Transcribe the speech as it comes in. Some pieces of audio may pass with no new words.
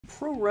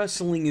Pro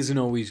wrestling isn't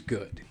always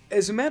good.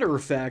 As a matter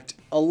of fact,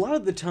 a lot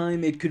of the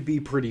time it could be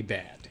pretty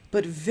bad.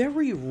 But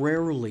very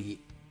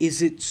rarely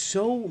is it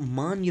so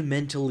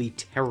monumentally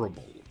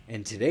terrible.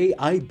 And today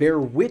I bear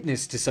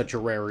witness to such a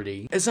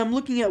rarity, as I'm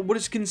looking at what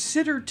is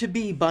considered to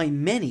be, by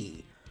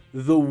many,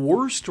 the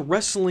worst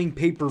wrestling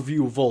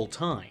pay-per-view of all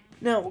time.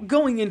 Now,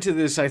 going into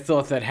this I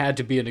thought that had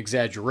to be an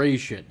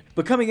exaggeration,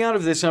 but coming out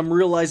of this I'm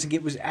realizing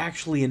it was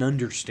actually an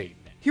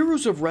understatement.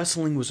 Heroes of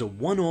Wrestling was a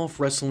one-off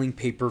wrestling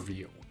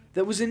pay-per-view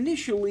that was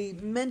initially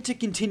meant to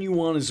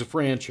continue on as a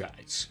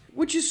franchise,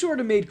 which is sort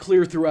of made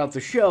clear throughout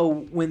the show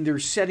when they're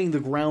setting the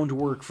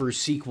groundwork for a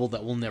sequel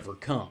that will never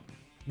come.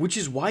 Which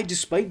is why,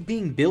 despite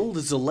being billed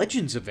as a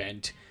Legends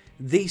event,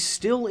 they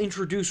still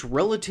introduce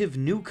relative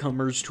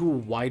newcomers to a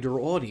wider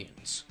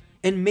audience,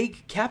 and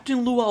make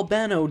Captain Lou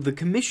Albano the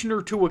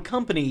commissioner to a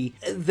company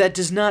that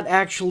does not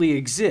actually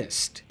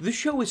exist. The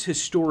show is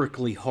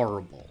historically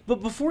horrible,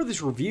 but before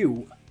this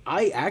review,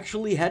 I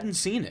actually hadn't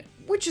seen it.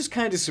 Which is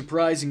kinda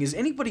surprising, as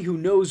anybody who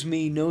knows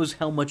me knows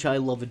how much I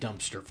love a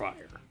dumpster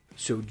fire.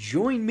 So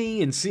join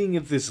me in seeing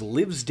if this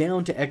lives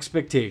down to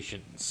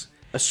expectations.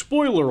 A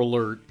spoiler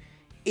alert,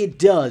 it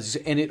does,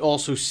 and it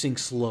also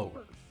sinks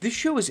lower. This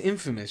show is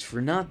infamous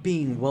for not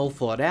being well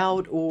thought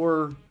out,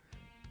 or...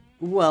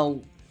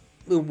 well...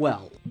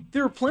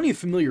 There are plenty of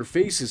familiar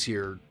faces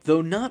here,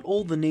 though not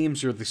all the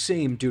names are the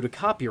same due to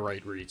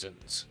copyright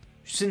reasons.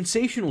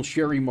 Sensational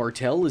Sherry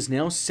Martel is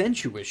now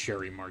Sensuous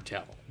Sherry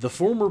Martel. The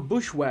former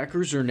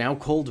Bushwhackers are now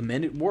called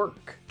Men at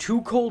Work.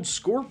 Too Cold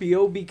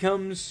Scorpio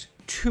becomes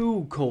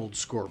Too Cold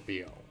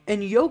Scorpio.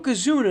 And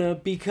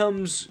Yokozuna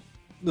becomes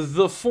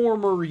the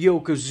former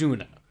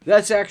Yokozuna.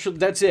 That's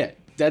it.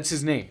 That's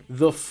his name.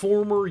 The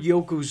former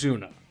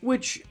Yokozuna.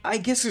 Which I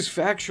guess is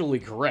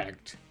factually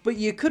correct. But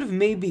you could have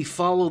maybe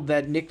followed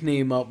that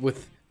nickname up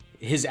with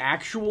his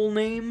actual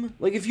name?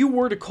 Like, if you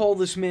were to call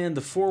this man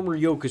the former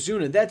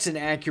Yokozuna, that's an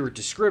accurate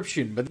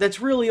description, but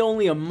that's really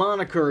only a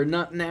moniker and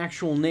not an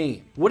actual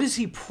name. What is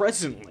he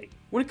presently?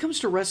 When it comes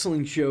to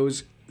wrestling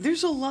shows,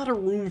 there's a lot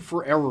of room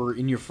for error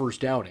in your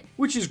first outing,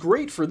 which is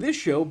great for this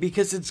show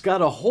because it's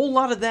got a whole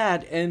lot of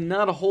that and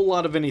not a whole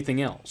lot of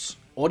anything else.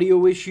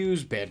 Audio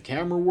issues, bad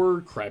camera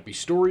work, crappy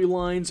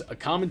storylines, a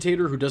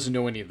commentator who doesn't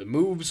know any of the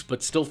moves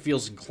but still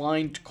feels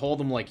inclined to call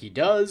them like he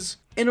does,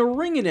 and a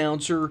ring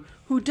announcer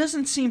who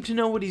doesn't seem to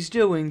know what he's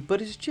doing but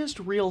is just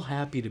real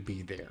happy to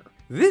be there.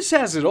 This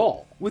has it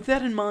all. With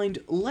that in mind,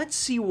 let's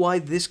see why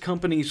this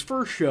company's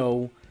first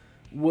show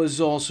was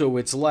also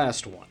its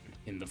last one.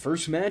 In the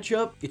first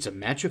matchup, it's a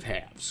match of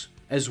halves,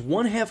 as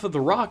one half of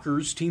the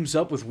Rockers teams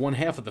up with one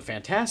half of the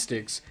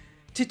Fantastics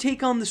to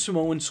take on the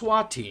Samoan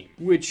SWAT team,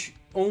 which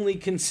only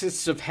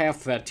consists of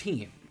half that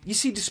team. You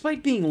see,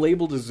 despite being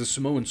labeled as the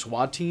Samoan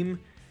SWAT team,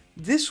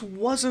 this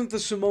wasn't the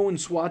Samoan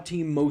SWAT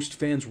team most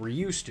fans were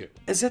used to,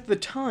 as at the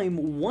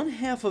time, one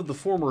half of the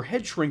former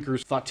Head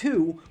Shrinkers,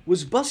 Fatu,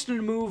 was busting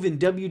a move in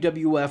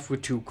WWF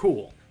with Too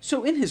Cool,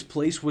 so in his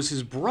place was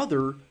his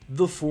brother,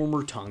 the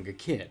former Tonga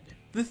Kid.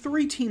 The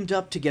three teamed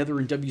up together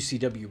in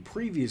WCW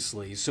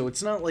previously, so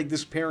it's not like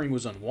this pairing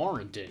was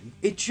unwarranted.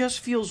 It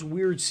just feels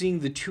weird seeing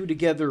the two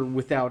together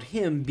without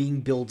him being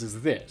billed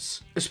as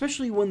this,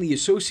 especially when the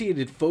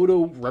associated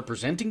photo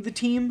representing the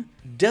team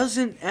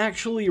doesn't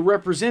actually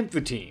represent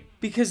the team,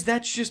 because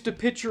that's just a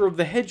picture of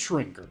the Head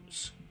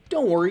Shrinkers.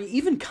 Don't worry,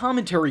 even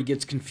commentary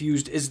gets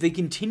confused as they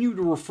continue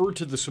to refer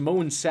to the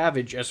Samoan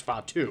Savage as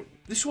Fatu.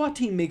 The SWAT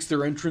team makes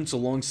their entrance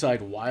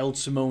alongside Wild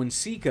Samoan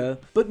Sika,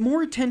 but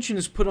more attention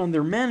is put on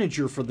their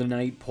manager for the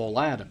night, Paul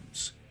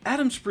Adams.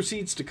 Adams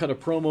proceeds to cut a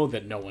promo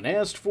that no one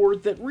asked for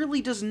that really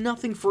does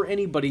nothing for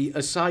anybody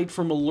aside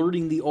from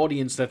alerting the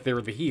audience that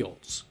they're the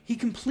heels. He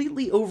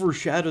completely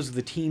overshadows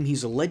the team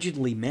he's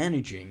allegedly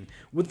managing,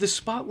 with the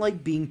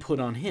spotlight being put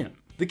on him.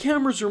 The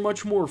cameras are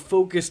much more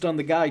focused on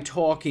the guy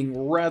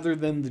talking rather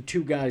than the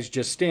two guys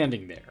just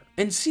standing there.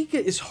 And Sika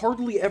is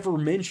hardly ever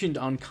mentioned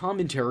on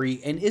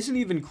commentary and isn't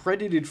even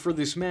credited for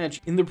this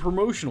match in the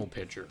promotional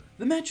picture.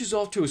 The match is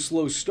off to a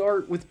slow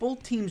start with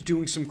both teams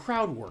doing some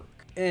crowd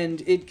work,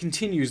 and it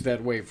continues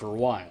that way for a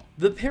while.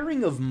 The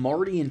pairing of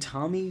Marty and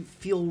Tommy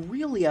feel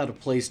really out of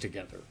place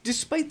together.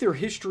 Despite their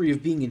history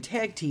of being in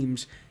tag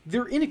teams,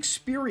 their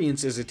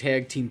inexperience as a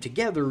tag team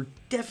together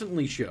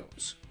definitely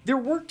shows. Their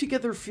work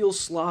together feels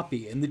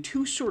sloppy, and the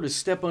two sort of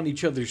step on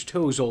each other's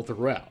toes all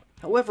throughout.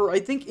 However, I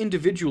think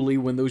individually,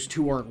 when those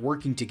two aren't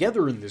working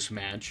together in this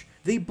match,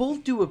 they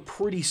both do a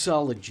pretty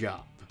solid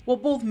job. While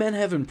both men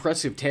have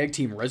impressive tag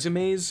team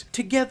resumes,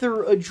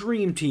 together a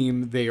dream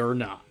team they are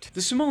not.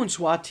 The Samoan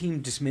SWAT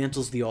team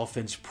dismantles the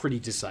offense pretty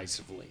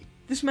decisively.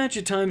 This match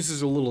at times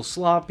is a little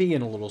sloppy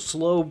and a little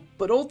slow,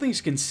 but all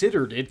things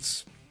considered,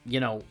 it's,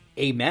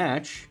 a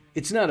match.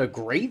 It's not a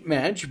great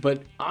match,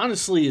 but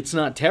honestly, it's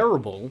not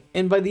terrible.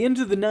 And by the end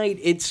of the night,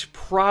 it's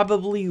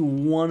probably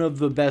one of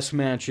the best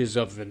matches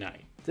of the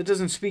night. That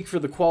doesn't speak for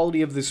the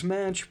quality of this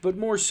match, but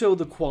more so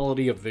the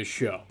quality of this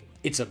show.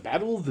 It's a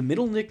battle of the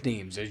middle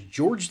nicknames as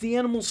George the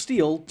Animal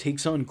Steele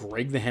takes on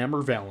Greg the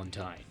Hammer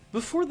Valentine.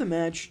 Before the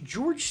match,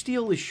 George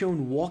Steele is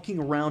shown walking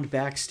around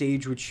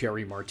backstage with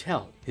Sherry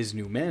Martel, his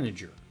new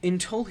manager,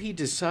 until he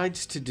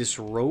decides to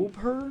disrobe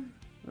her?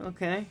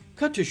 Okay.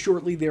 Cut to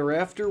shortly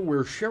thereafter,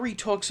 where Sherry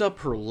talks up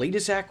her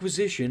latest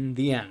acquisition,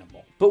 the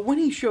Animal. But when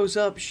he shows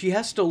up, she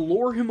has to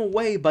lure him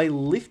away by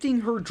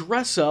lifting her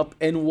dress up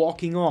and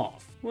walking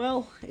off.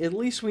 Well, at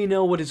least we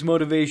know what his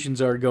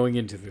motivations are going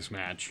into this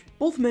match.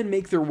 Both men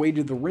make their way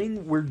to the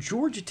ring, where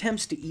George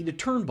attempts to eat a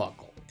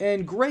turnbuckle,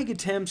 and Greg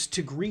attempts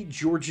to greet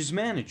George's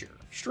manager.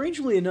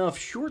 Strangely enough,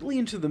 shortly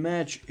into the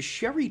match,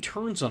 Sherry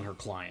turns on her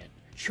client,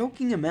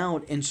 choking him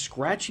out and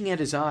scratching at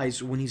his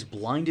eyes when he's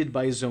blinded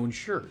by his own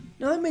shirt.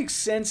 Now that makes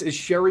sense, as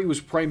Sherry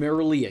was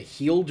primarily a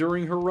heel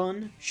during her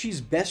run.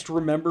 She's best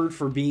remembered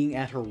for being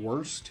at her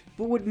worst.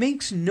 But what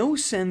makes no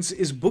sense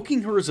is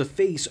booking her as a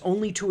face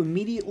only to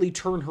immediately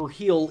turn her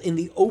heel in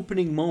the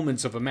opening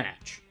moments of a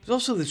match. There's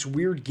also this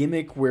weird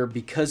gimmick where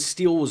because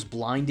Steele was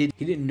blinded,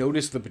 he didn't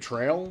notice the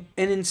betrayal,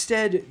 and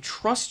instead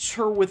trusts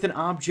her with an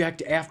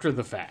object after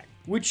the fact,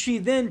 which she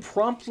then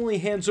promptly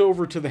hands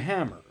over to the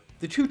Hammer.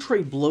 The two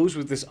trade blows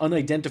with this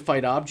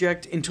unidentified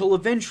object until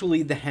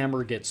eventually the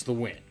Hammer gets the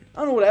win. I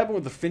don't know what happened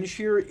with the finish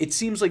here. It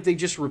seems like they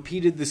just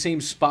repeated the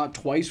same spot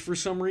twice for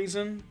some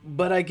reason,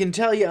 but I can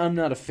tell you I'm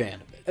not a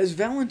fan of it. As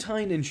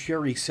Valentine and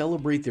Sherry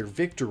celebrate their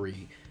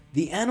victory,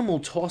 the Animal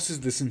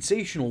tosses the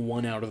Sensational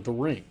One out of the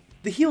ring.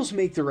 The heels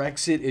make their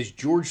exit as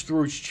George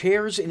throws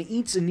chairs and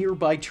eats a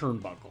nearby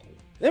turnbuckle.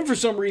 Then for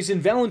some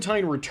reason,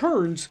 Valentine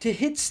returns to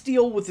hit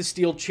Steele with a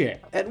steel chair,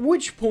 at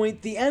which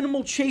point the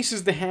Animal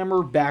chases the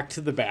Hammer back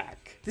to the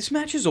back. This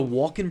match is a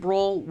walk-in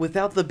brawl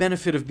without the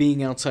benefit of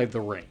being outside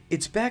the ring.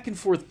 It's back and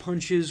forth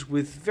punches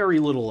with very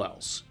little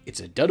else.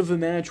 It's a dud of a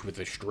match with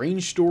a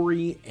strange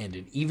story and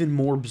an even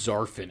more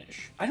bizarre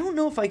finish. I don't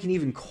know if I can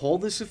even call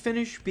this a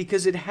finish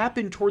because it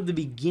happened toward the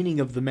beginning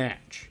of the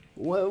match.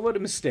 What a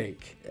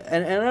mistake.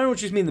 And I don't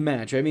just mean the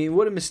match, I mean,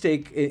 what a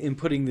mistake in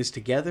putting this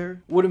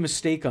together. What a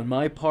mistake on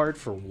my part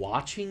for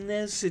watching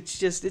this.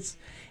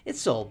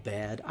 It's all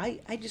bad.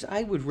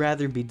 I would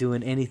rather be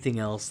doing anything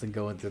else than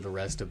going through the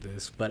rest of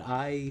this, but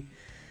I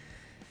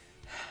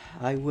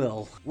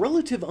will.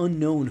 Relative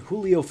unknown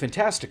Julio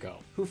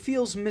Fantastico, who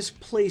feels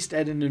misplaced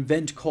at an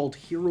event called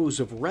Heroes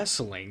of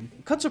Wrestling,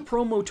 cuts a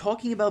promo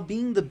talking about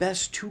being the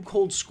best Too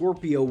Cold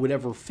Scorpio would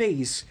ever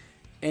face,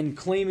 and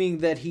claiming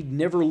that he'd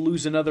never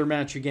lose another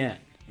match again.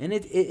 And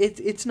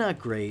it's not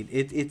great.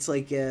 It's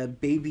like a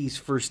baby's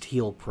first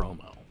heel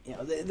promo. You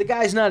know, the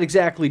guy's not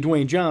exactly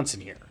Dwayne Johnson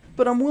here.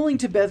 But I'm willing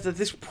to bet that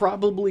this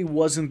probably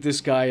wasn't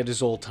this guy at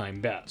his all-time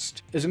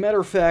best. As a matter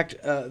of fact,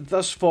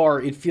 thus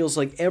far, it feels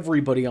like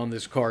everybody on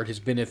this card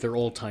has been at their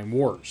all-time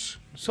worst.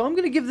 So I'm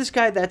going to give this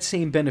guy that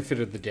same benefit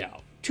of the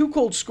doubt. Too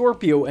Cold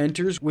Scorpio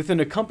enters with an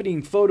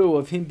accompanying photo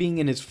of him being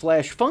in his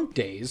Flash Funk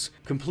days,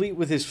 complete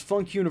with his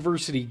Funk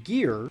University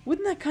gear.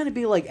 Wouldn't that kind of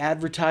be like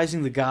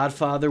advertising The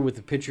Godfather with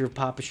a picture of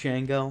Papa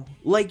Shango?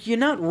 Like, you're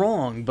not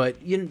wrong,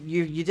 but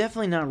you're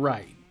definitely not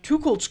right. Too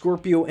Cold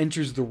Scorpio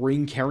enters the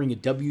ring carrying a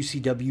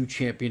WCW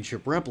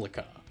Championship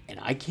replica, and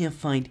I can't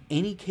find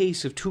any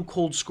case of Too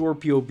Cold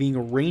Scorpio being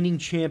a reigning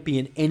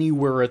champion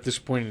anywhere at this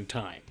point in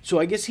time. So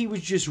I guess he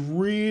was just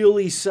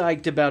really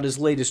psyched about his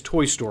latest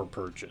toy store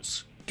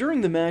purchase.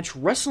 During the match,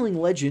 wrestling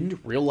legend,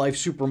 real-life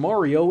Super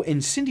Mario,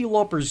 and Cyndi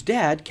Lauper's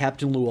dad,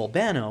 Captain Lou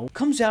Albano,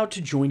 comes out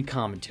to join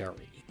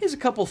commentary. He has a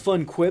couple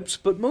fun quips,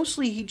 but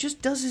mostly he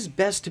just does his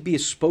best to be a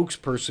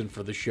spokesperson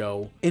for the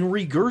show, and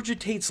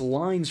regurgitates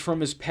lines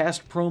from his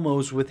past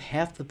promos with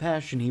half the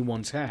passion he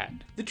once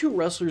had. The two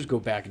wrestlers go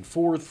back and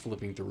forth,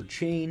 flipping through a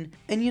chain,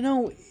 and you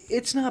know,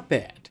 it's not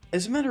bad.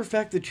 As a matter of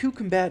fact, the two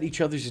combat each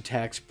other's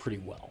attacks pretty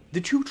well.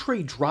 The two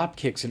trade drop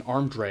kicks and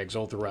arm drags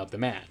all throughout the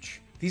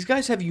match. These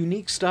guys have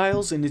unique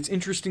styles, and it's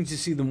interesting to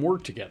see them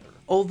work together.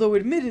 Although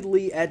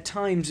admittedly, at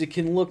times it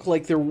can look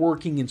like they're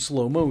working in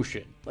slow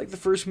motion. Like the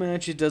first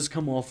match, it does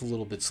come off a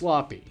little bit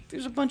sloppy.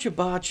 There's a bunch of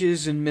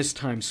botches and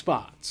mistimed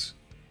spots,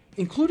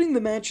 including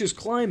the match's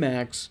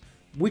climax,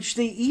 which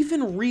they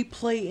even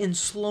replay in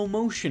slow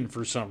motion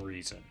for some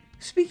reason.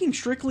 Speaking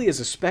strictly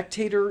as a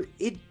spectator,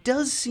 it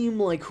does seem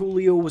like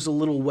Julio was a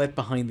little wet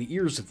behind the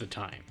ears at the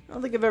time. I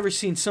don't think I've ever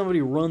seen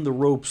somebody run the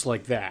ropes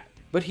like that,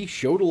 but he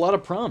showed a lot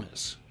of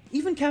promise.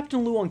 Even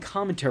Captain Lou on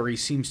commentary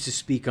seems to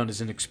speak on his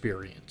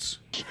inexperience.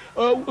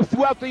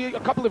 Throughout a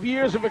couple of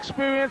years of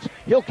experience,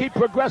 he'll keep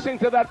progressing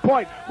to that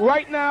point.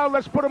 Right now,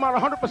 let's put him on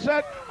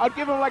 100%. I'd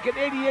give him like an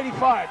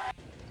 80-85.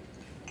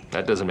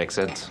 That doesn't make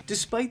sense.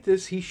 Despite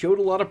this, he showed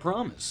a lot of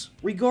promise.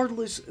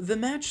 Regardless, the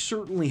match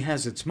certainly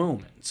has its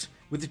moments,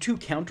 with the two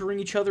countering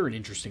each other in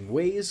interesting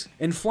ways,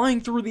 and flying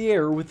through the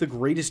air with the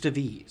greatest of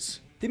ease.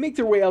 They make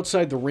their way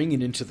outside the ring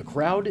and into the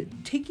crowd,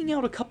 taking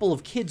out a couple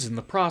of kids in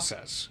the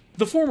process.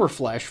 The former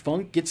Flash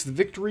Funk gets the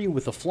victory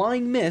with a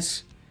flying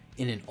miss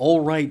in an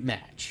alright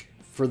match,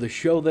 for the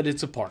show that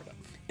it's a part of.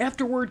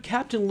 Afterward,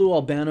 Captain Lou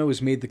Albano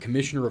is made the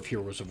Commissioner of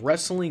Heroes of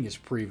Wrestling, as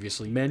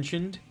previously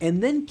mentioned,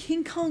 and then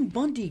King Kong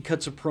Bundy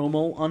cuts a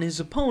promo on his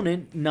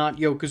opponent, not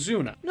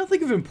Yokozuna.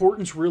 Nothing of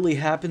importance really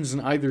happens in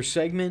either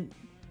segment,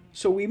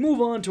 so we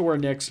move on to our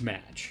next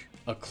match.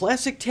 A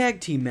classic tag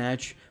team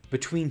match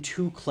between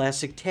two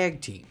classic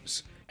tag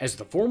teams, as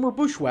the former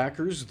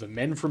Bushwhackers, the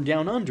men from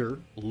down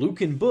under,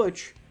 Luke and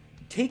Butch,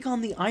 take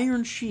on the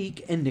Iron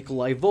Sheik and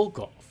Nikolai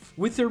Volkov,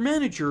 with their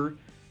manager,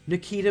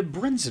 Nikita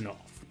Brenzanov.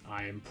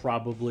 I am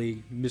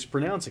probably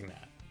mispronouncing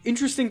that.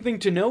 Interesting thing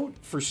to note,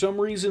 for some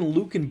reason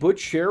Luke and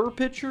Butch share a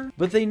picture,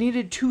 but they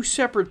needed two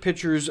separate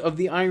pictures of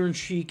the Iron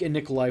Sheik and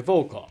Nikolai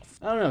Volkov.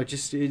 I don't know,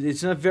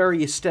 it's not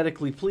very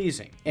aesthetically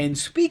pleasing. And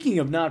speaking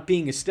of not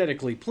being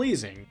aesthetically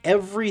pleasing,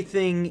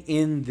 everything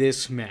in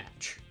this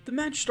match. The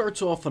match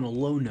starts off on a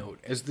low note,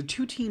 as the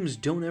two teams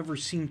don't ever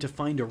seem to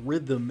find a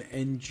rhythm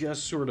and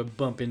just sort of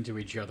bump into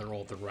each other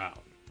all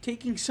throughout,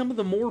 taking some of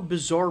the more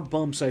bizarre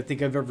bumps I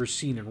think I've ever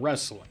seen in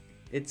wrestling.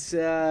 It's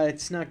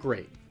not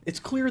great. It's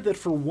clear that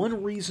for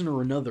one reason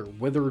or another,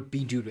 whether it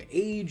be due to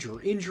age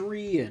or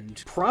injury,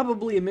 and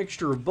probably a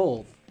mixture of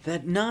both,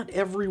 that not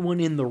everyone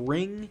in the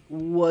ring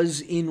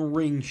was in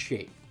ring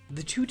shape.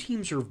 The two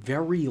teams are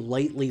very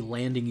lightly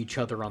landing each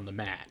other on the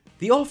mat.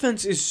 The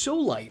offense is so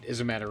light, as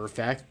a matter of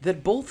fact,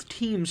 that both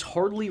teams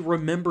hardly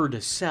remember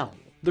to sell.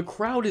 The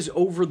crowd is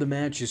over the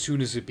match as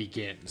soon as it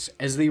begins,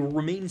 as they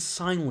remain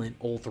silent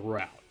all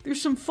throughout.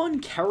 There's some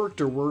fun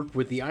character work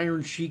with the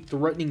Iron Sheik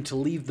threatening to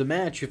leave the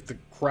match if the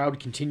crowd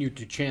continued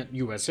to chant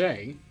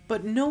USA,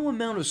 but no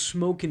amount of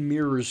smoke and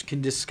mirrors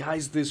can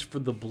disguise this for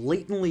the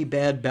blatantly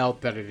bad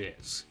bout that it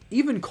is.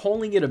 Even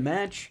calling it a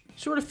match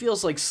sort of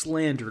feels like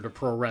slander to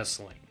pro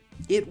wrestling.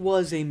 It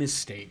was a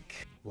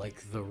mistake,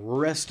 like the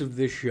rest of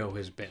this show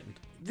has been.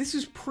 This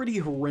is pretty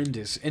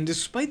horrendous, and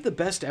despite the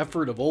best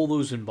effort of all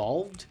those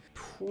involved,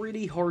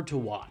 pretty hard to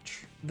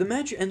watch. The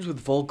match ends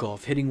with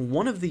Volkov hitting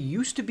one of the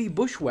used-to-be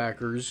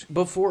Bushwhackers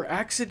before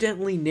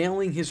accidentally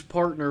nailing his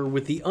partner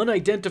with the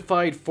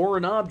unidentified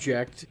foreign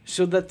object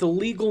so that the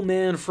legal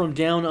man from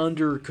down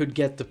under could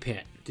get the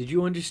pin. Did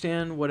you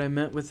understand what I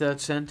meant with that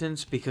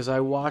sentence? Because I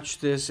watched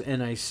this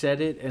and I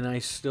said it and I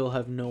still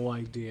have no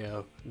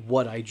idea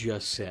what I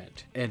just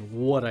said and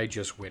what I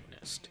just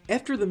witnessed.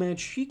 After the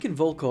match, Sheik and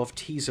Volkov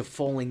tease a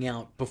falling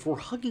out before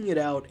hugging it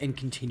out and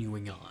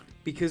continuing on,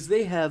 because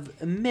they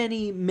have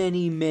many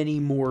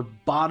more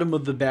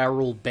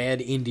bottom-of-the-barrel bad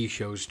indie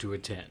shows to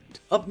attend.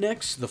 Up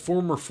next, the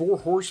former Four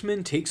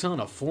Horsemen takes on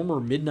a former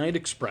Midnight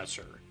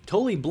Expresser.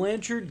 Tully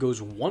Blanchard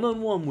goes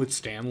one-on-one with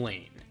Stan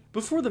Lane.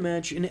 Before the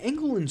match, an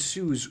angle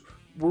ensues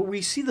where we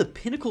see the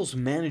Pinnacle's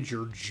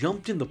manager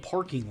jumped in the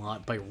parking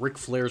lot by Ric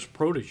Flair's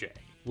protege.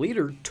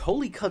 Later,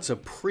 Tully cuts a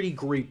pretty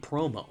great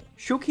promo,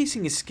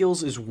 showcasing his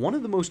skills as one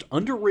of the most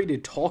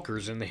underrated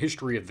talkers in the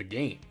history of the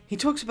game. He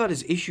talks about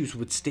his issues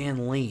with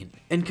Stan Lane,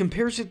 and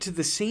compares it to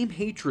the same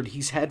hatred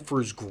he's had for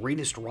his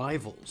greatest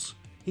rivals.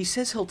 He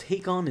says he'll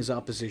take on his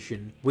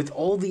opposition with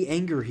all the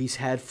anger he's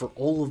had for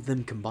all of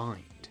them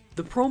combined.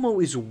 The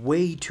promo is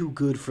way too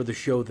good for the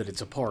show that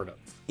it's a part of.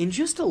 In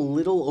just a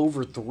little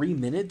over 3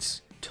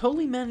 minutes,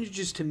 Tully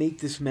manages to make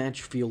this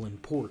match feel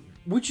important,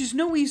 which is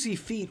no easy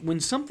feat when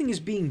something is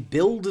being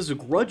billed as a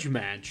grudge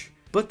match,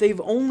 but they've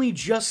only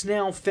just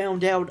now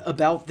found out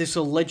about this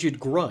alleged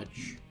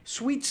grudge.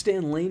 Sweet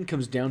Stan Lane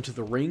comes down to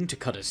the ring to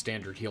cut a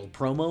standard heel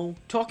promo,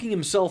 talking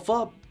himself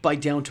up by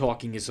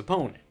down-talking his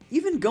opponent,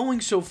 even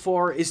going so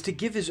far as to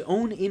give his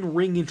own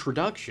in-ring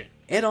introduction.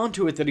 Add on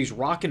to it that he's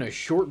rocking a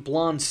short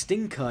blonde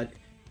sting cut,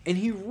 and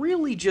he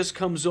really just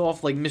comes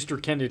off like Mr.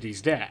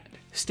 Kennedy's dad.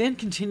 Stan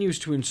continues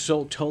to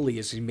insult Tully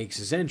as he makes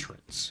his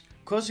entrance,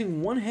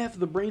 causing one half of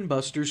the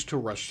Brainbusters to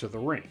rush to the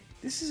ring.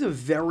 This is a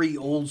very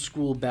old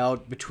school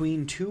bout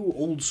between two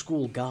old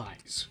school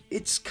guys.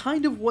 It's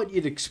kind of what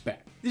you'd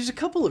expect. There's a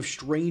couple of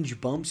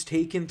strange bumps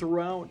taken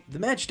throughout. The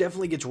match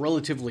definitely gets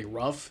relatively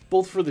rough,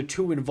 both for the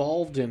two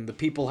involved and the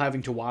people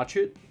having to watch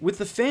it, with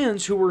the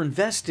fans who were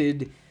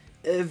invested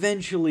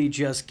eventually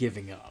just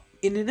giving up.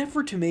 In an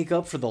effort to make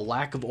up for the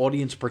lack of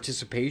audience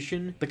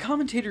participation, the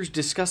commentators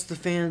discuss the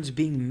fans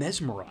being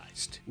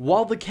mesmerized,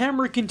 while the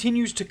camera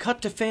continues to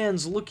cut to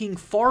fans looking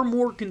far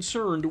more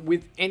concerned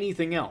with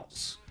anything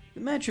else.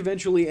 The match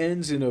eventually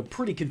ends in a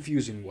pretty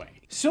confusing way.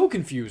 So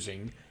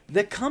confusing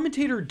that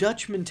commentator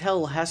Dutch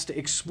Mantell has to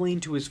explain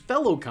to his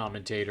fellow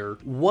commentator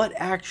what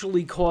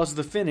actually caused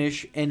the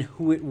finish and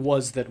who it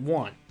was that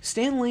won.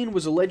 Stan Lane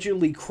was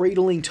allegedly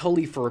cradling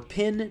Tully for a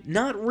pin,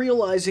 not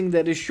realizing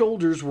that his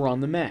shoulders were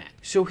on the mat.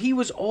 So he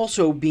was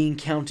also being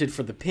counted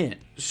for the pin.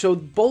 So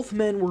both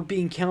men were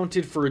being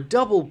counted for a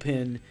double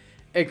pin,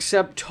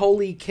 except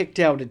Tully kicked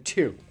out at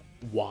 2.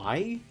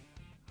 Why?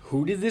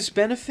 Who did this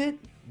benefit?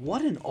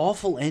 What an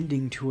awful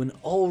ending to an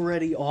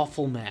already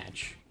awful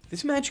match.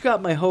 This match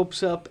got my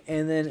hopes up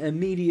and then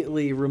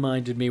immediately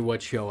reminded me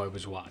what show I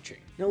was watching.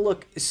 Now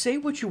look, say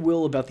what you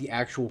will about the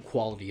actual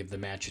quality of the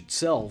match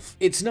itself,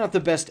 it's not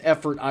the best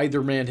effort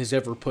either man has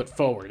ever put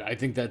forward. I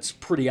think that's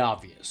pretty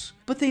obvious.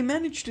 But they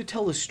managed to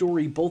tell a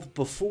story both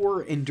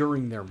before and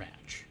during their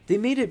match. They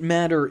made it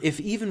matter if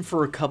even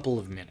for a couple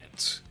of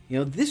minutes. You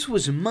know, this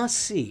was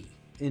must-see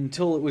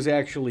until it was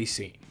actually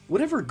seen.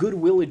 Whatever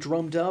goodwill it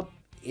drummed up,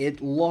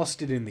 it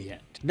lost it in the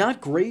end.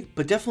 Not great,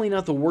 but definitely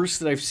not the worst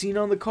that I've seen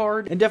on the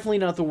card, and definitely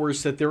not the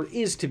worst that there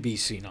is to be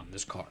seen on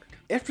this card.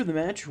 After the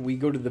match, we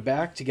go to the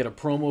back to get a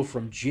promo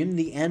from Jim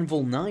the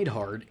Anvil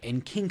Neidhart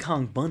and King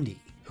Kong Bundy,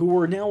 who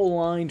are now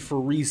aligned for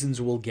reasons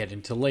we'll get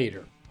into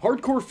later.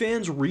 Hardcore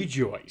fans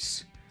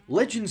rejoice.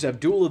 Legends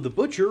Abdullah the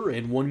Butcher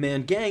and One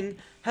Man Gang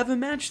have a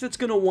match that's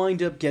gonna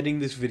wind up getting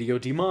this video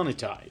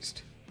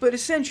demonetized. But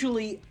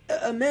essentially,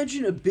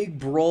 imagine a big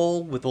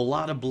brawl with a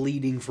lot of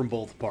bleeding from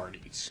both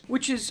parties,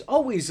 which is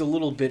always a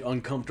little bit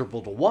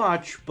uncomfortable to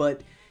watch,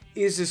 but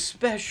is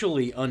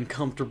especially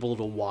uncomfortable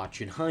to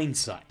watch in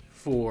hindsight,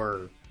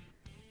 for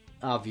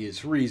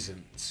obvious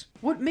reasons.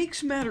 What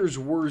makes matters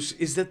worse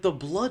is that the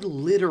blood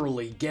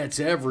literally gets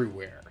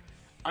everywhere.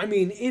 I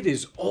mean, it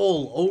is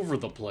all over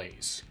the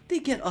place. They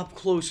get up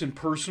close and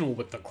personal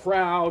with the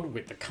crowd,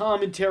 with the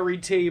commentary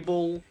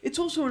table. It's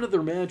also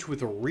another match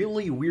with a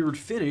really weird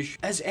finish,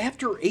 as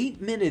after 8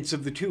 minutes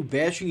of the two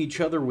bashing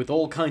each other with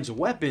all kinds of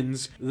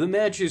weapons, the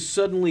match is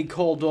suddenly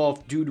called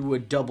off due to a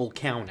double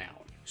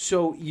countout.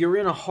 So you're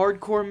in a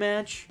hardcore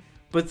match,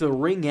 but the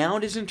ring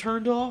out isn't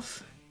turned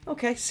off?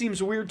 Okay,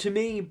 seems weird to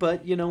me,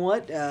 but you know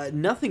what?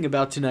 Nothing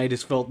about tonight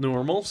has felt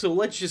normal, so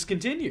let's just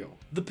continue.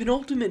 The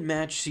penultimate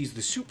match sees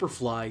the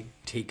Superfly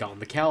take on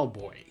the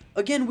Cowboy.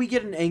 Again, we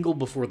get an angle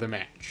before the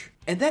match,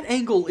 and that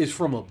angle is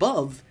from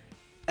above,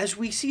 as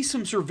we see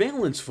some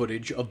surveillance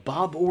footage of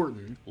Bob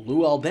Orton,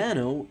 Lou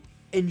Albano,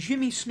 and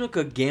Jimmy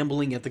Snuka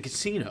gambling at the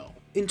casino,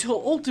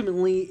 until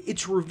ultimately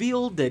it's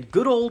revealed that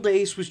good old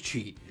Ace was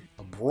cheating.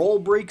 A brawl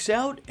breaks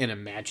out, and a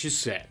match is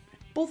set.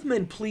 Both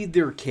men plead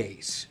their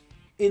case.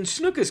 In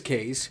Snuka's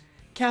case,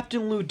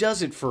 Captain Lou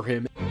does it for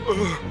him.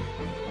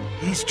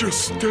 He's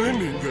just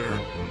standing there,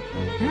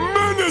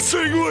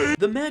 menacingly!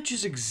 The match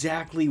is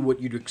exactly what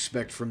you'd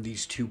expect from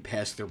these two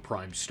past their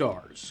prime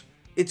stars.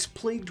 It's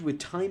plagued with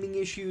timing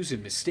issues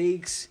and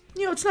mistakes.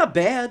 You know, it's not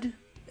bad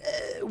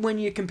when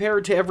you compare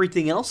it to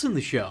everything else in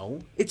the show.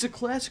 It's a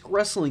classic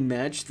wrestling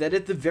match that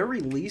at the very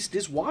least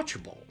is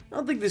watchable. I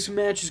don't think this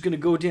match is going to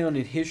go down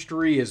in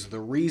history as the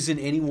reason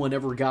anyone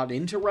ever got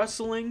into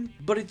wrestling,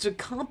 but it's a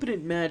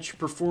competent match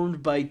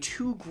performed by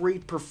two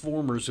great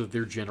performers of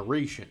their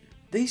generation.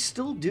 They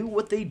still do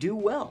what they do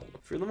well,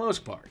 for the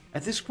most part.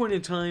 At this point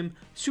in time,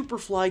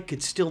 Superfly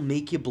could still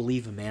make you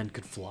believe a man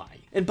could fly,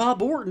 and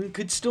Bob Orton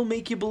could still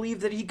make you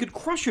believe that he could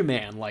crush a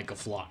man like a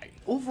fly.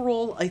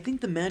 Overall, I think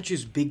the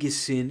match's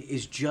biggest sin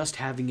is just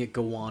having it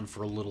go on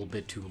for a little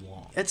bit too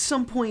long. At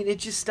some point, it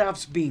just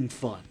stops being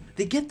fun.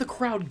 They get the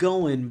crowd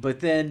going,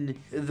 but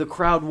then the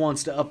crowd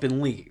wants to up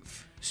and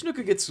leave.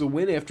 Snuka gets the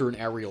win after an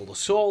aerial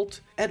assault,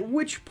 at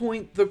which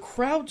point the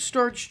crowd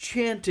starts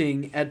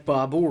chanting at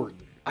Bob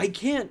Orton. I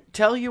can't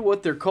tell you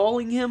what they're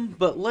calling him,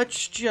 but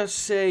let's just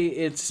say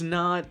it's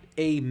not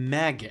a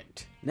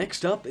maggot.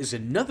 Next up is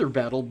another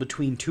battle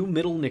between two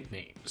middle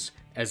nicknames,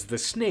 as the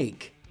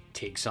Snake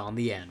takes on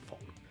the Anvil.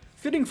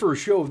 Fitting for a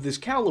show of this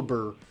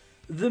caliber,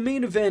 the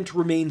main event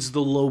remains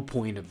the low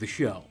point of the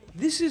show.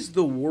 This is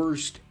the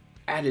worst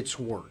at its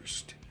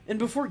worst. And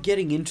before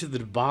getting into the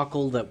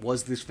debacle that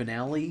was this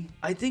finale,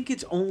 I think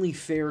it's only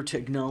fair to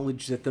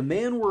acknowledge that the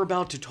man we're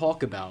about to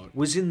talk about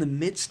was in the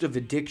midst of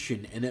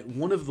addiction and at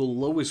one of the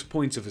lowest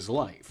points of his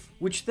life,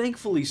 which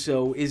thankfully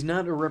so is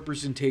not a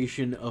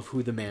representation of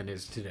who the man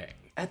is today.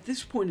 At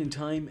this point in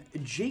time,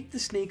 Jake the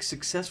Snake's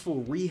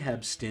successful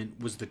rehab stint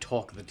was the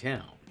talk of the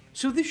town.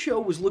 So this show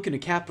was looking to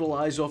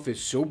capitalize off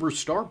his sober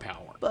star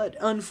power, but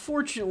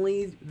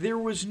unfortunately, there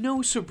was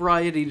no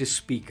sobriety to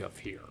speak of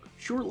here.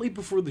 Shortly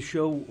before the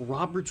show,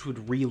 Roberts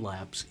would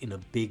relapse in a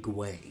big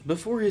way.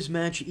 Before his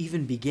match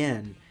even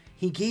began,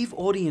 he gave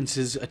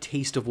audiences a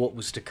taste of what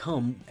was to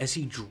come as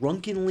he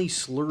drunkenly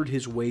slurred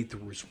his way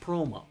through his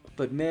promo.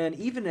 But man,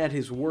 even at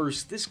his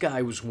worst, this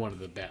guy was one of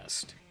the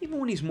best.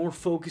 Even when he's more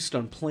focused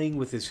on playing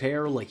with his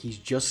hair like he's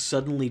just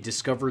suddenly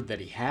discovered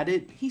that he had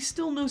it, he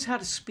still knows how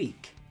to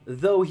speak.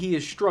 Though he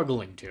is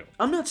struggling to.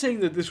 I'm not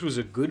saying that this was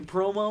a good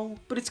promo,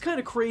 but it's kind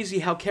of crazy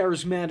how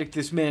charismatic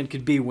this man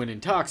could be when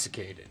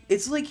intoxicated.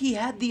 It's like he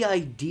had the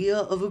idea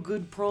of a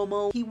good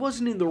promo, he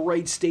wasn't in the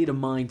right state of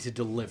mind to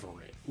deliver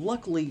it.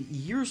 Luckily,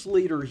 years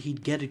later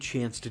he'd get a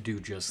chance to do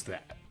just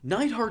that.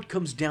 Neidhart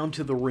comes down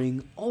to the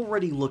ring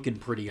already looking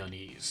pretty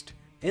uneased.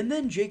 And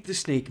then Jake the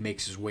Snake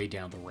makes his way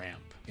down the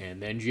ramp.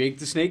 And then Jake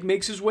the Snake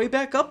makes his way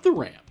back up the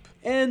ramp.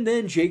 And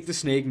then Jake the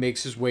Snake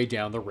makes his way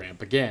down the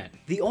ramp again.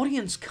 The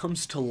audience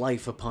comes to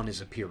life upon his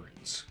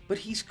appearance, but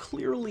he's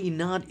clearly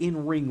not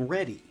in-ring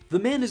ready. The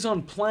man is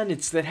on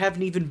planets that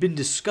haven't even been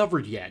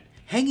discovered yet,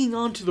 hanging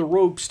on to the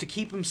ropes to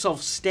keep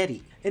himself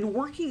steady, and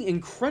working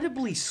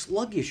incredibly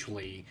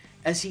sluggishly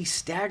as he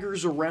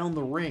staggers around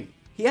the ring.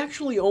 He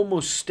actually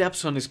almost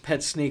steps on his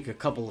pet snake a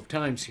couple of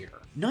times here.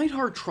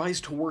 Neidhart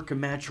tries to work a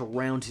match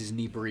around his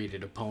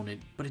inebriated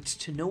opponent, but it's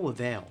to no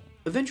avail.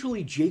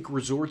 Eventually, Jake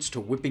resorts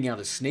to whipping out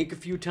a snake a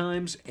few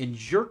times and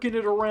jerking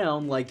it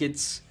around like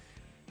it's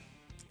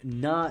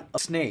not a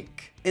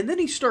snake. And then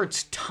he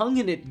starts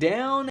tonguing it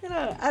down, and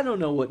I don't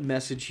know what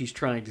message he's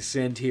trying to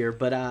send here,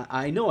 but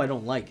I know I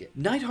don't like it.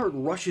 Neidhart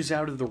rushes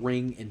out of the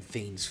ring and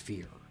feigns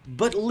fear.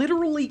 but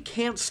literally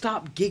can't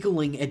stop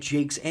giggling at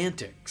Jake's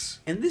antics.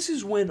 And this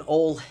is when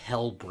all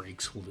hell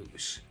breaks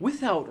loose.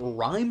 Without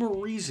rhyme or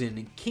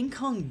reason, King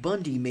Kong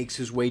Bundy makes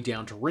his way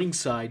down to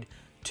ringside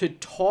to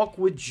talk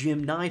with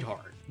Jim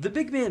Neidhart. The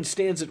big man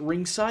stands at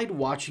ringside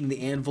watching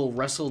the Anvil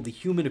wrestle the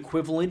human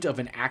equivalent of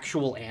an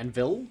actual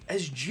anvil,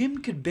 as Jim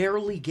could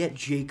barely get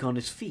Jake on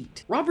his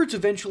feet. Roberts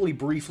eventually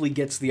briefly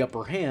gets the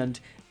upper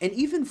hand, and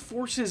even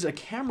forces a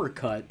camera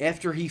cut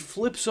after he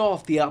flips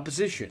off the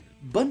opposition.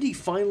 Bundy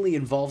finally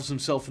involves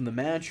himself in the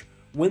match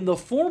when the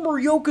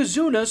former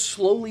Yokozuna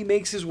slowly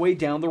makes his way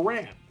down the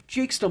ramp.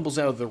 Jake stumbles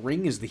out of the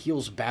ring as the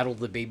heels battle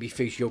the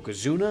babyface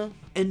Yokozuna,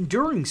 and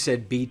during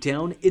said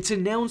beatdown, it's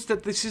announced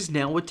that this is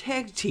now a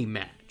tag team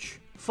match.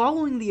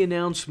 Following the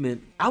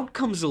announcement, out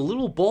comes a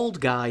little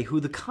bald guy who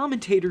the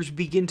commentators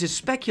begin to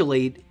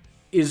speculate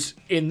is,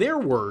 in their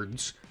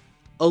words,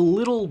 a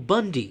little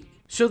Bundy.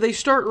 So they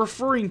start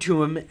referring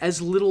to him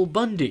as Little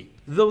Bundy,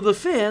 though the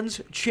fans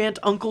chant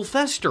Uncle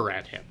Fester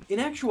at him. In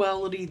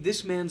actuality,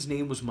 this man's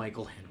name was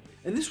Michael Henry,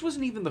 and this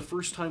wasn't even the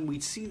first time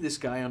we'd see this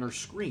guy on our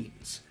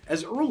screens,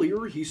 as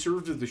earlier he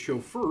served as the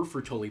chauffeur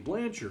for Tully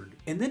Blanchard,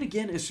 and then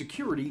again as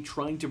security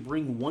trying to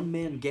bring One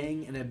Man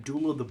Gang and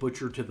Abdullah the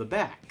Butcher to the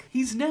back.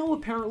 He's now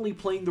apparently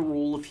playing the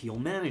role of heel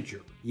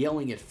manager,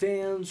 yelling at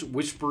fans,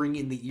 whispering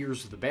in the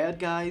ears of the bad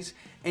guys,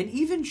 and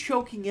even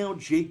choking out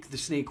Jake the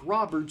Snake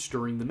Roberts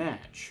during the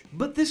match.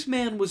 But this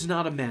man was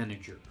not a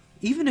manager.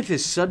 Even if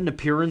his sudden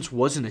appearance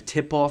wasn't a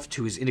tip-off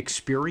to his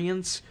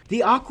inexperience,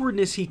 the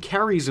awkwardness he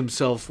carries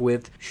himself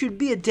with should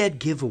be a dead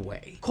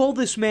giveaway. Call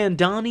this man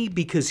Donnie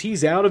because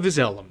he's out of his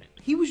element.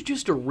 He was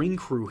just a ring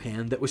crew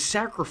hand that was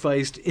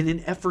sacrificed in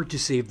an effort to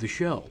save the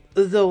show.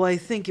 Though I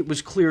think it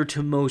was clear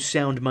to most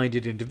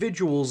sound-minded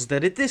individuals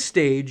that at this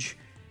stage,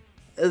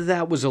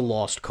 that was a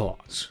lost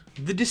cause.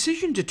 The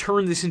decision to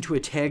turn this into a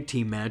tag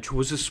team match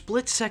was a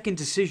split-second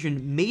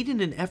decision made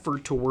in an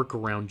effort to work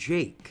around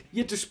Jake.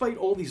 Yet despite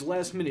all these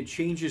last-minute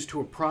changes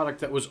to a product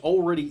that was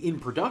already in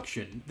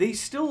production, they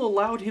still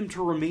allowed him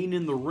to remain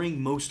in the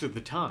ring most of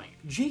the time.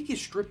 Jake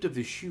is stripped of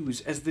his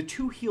shoes as the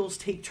two heels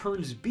take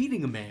turns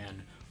beating a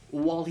man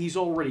while he's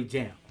already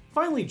down.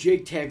 Finally,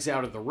 Jake tags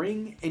out of the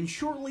ring, and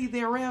shortly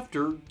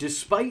thereafter,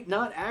 despite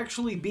not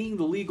actually being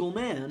the legal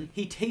man,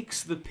 he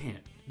takes the pin.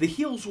 The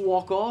heels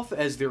walk off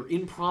as their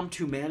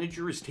impromptu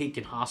manager is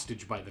taken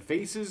hostage by the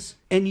faces,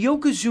 and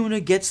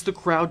Yokozuna gets the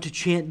crowd to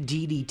chant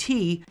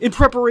DDT in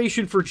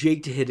preparation for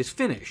Jake to hit his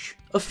finish.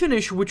 A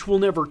finish which will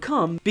never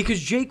come because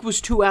Jake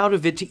was too out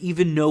of it to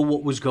even know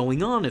what was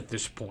going on at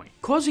this point,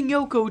 causing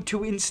Yoko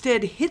to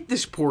instead hit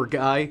this poor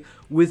guy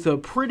with a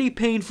pretty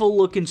painful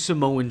looking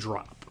Samoan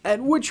drop. At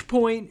which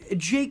point,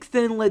 Jake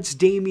then lets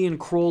Damien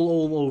crawl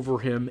all over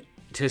him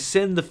to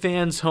send the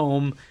fans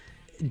home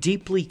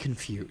deeply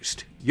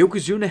confused.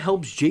 Yokozuna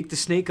helps Jake the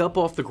Snake up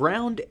off the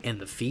ground,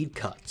 and the feed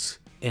cuts.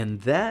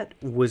 And that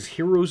was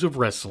Heroes of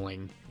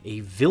Wrestling,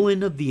 a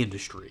villain of the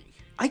industry.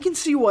 I can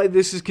see why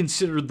this is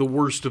considered the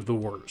worst of the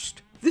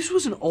worst. This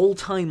was an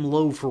all-time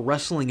low for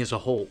wrestling as a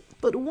whole,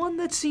 but one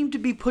that seemed to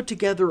be put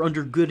together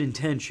under good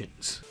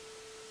intentions.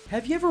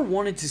 Have you ever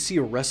wanted to see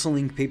a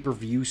wrestling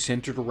pay-per-view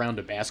centered around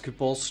a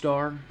basketball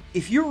star?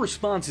 If your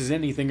response is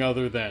anything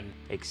other than,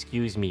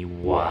 "Excuse me,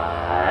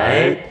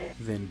 what?"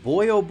 then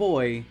boy oh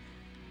boy,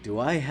 do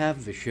I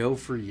have the show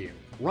for you.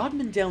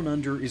 Rodman Down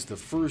Under is the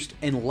first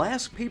and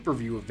last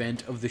pay-per-view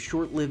event of the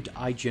short-lived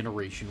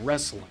iGeneration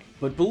Wrestling.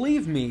 But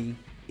believe me,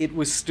 it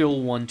was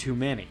still one too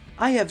many.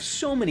 I have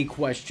so many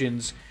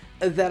questions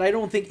that I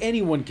don't think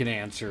anyone can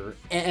answer,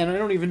 and I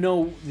don't even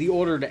know the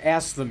order to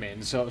ask them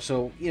in,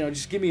 so you know,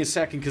 just give me a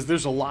second because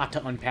there's a lot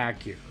to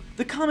unpack here.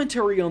 The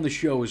commentary on the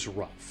show is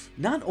rough.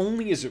 Not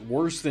only is it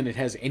worse than it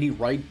has any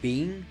right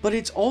being, but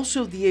it's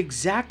also the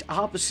exact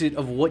opposite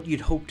of what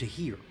you'd hope to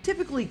hear.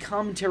 Typically,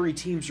 commentary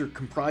teams are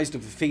comprised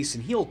of a face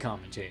and heel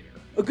commentator,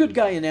 a good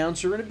guy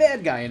announcer and a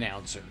bad guy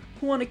announcer,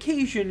 who on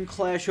occasion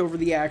clash over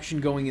the action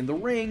going in the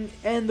ring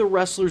and the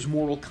wrestler's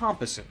moral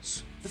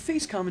compasses. The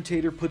face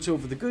commentator puts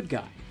over the good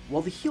guy,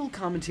 while the heel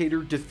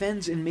commentator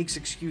defends and makes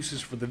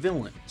excuses for the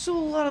villain. So a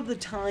lot of the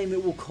time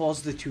it will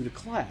cause the two to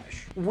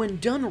clash. When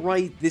done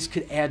right, this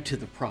could add to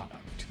the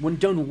product. When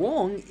done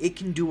wrong, it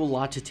can do a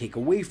lot to take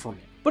away from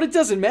it. But it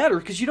doesn't matter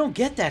because you don't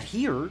get that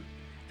here,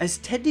 as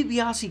Ted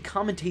DiBiase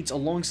commentates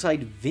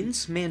alongside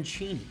Vince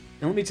Mancini.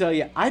 And let me tell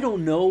you, I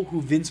don't know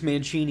who Vince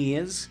Mancini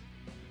is,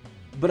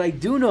 but I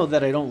do know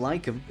that I don't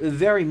like him,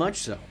 very much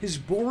so. His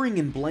boring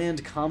and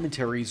bland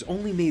commentary is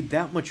only made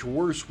that much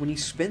worse when he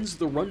spends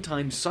the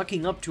runtime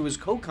sucking up to his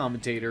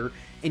co-commentator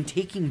and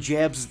taking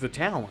jabs at the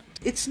talent.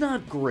 It's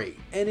not great,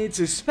 and it's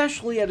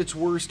especially at its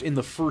worst in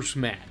the first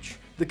match.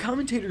 The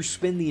commentators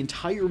spend the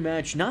entire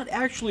match not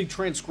actually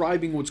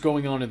transcribing what's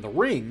going on in the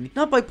ring,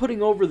 not by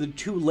putting over the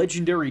two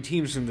legendary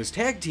teams in this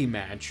tag team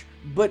match,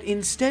 but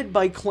instead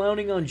by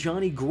clowning on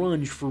Johnny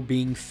Grunge for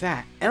being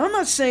fat. And I'm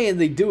not saying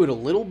they do it a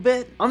little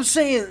bit, I'm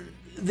saying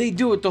they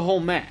do it the whole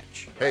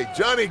match. Hey,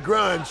 Johnny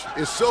Grunge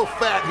is so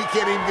fat he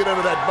can't even get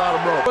under that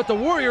bottom rope. But the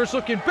Warriors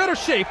look in better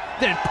shape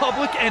than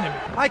Public Enemy.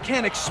 I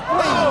can't explain.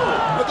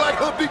 Oh, look like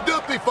Humpty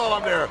Dumpty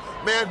falling there.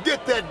 Man,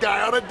 get that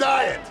guy on a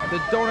diet. The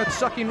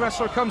donut-sucking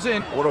wrestler comes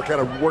in. What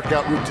kind of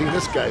workout routine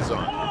this guy's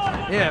on?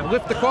 Yeah,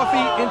 lift the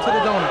coffee into the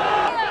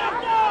donut.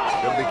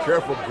 Gotta be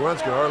careful,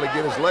 Grunge can hardly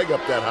get his leg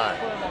up that high.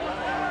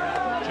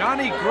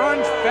 Johnny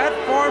Grunge, Fat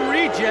Farm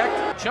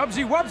Reject.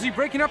 Chubsy Wubsy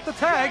breaking up the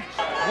tag.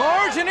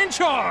 Large and in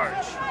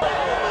charge.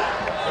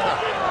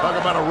 Talk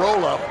about a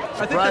roll-up.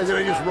 Surprised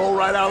they just roll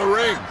right out of the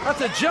ring.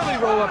 That's a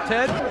jelly roll-up,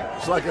 Ted.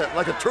 It's like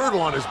a turtle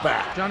on his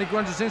back. Johnny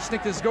Grunge's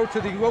instinct is go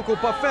to the local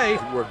buffet.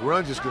 Where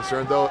Grunge is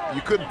concerned, though,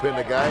 you couldn't pin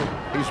the guy.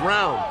 He's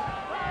round.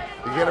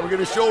 You can't ever get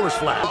his shoulders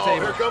flat. Oh,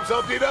 here comes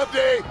Humpty Dumpty.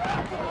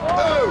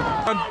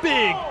 Oh! I'm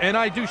big, and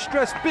I do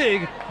stress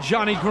big,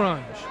 Johnny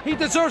Grunge. He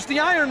deserves the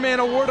Iron Man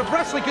Award of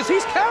wrestling because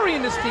he's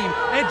carrying this team,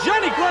 and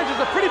Johnny Grunge is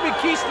a pretty big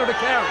keister to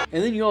carry.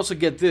 And then you also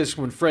get this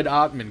when Fred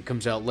Ottman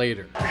comes out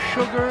later.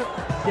 Sugar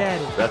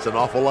Daddy. That's an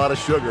awful lot of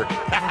sugar.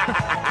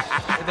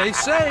 They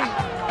say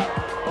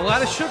a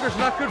lot of sugar's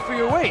not good for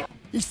your weight.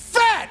 He's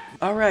fat!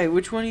 Alright,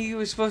 which one of you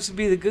is supposed to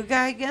be the good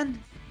guy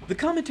again? The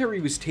commentary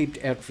was taped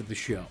after the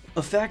show,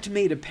 a fact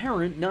made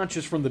apparent not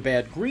just from the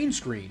bad green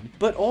screen,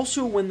 but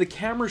also when the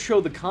camera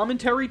showed the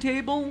commentary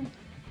table,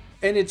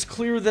 and it's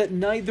clear that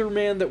neither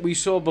man that we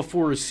saw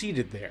before is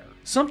seated there.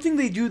 Something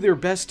they do their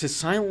best to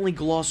silently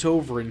gloss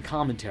over in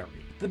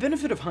commentary. The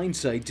benefit of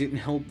hindsight didn't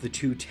help the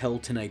two tell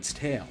tonight's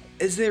tale,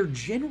 as they're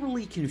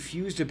generally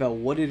confused about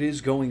what it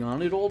is going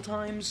on at all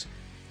times,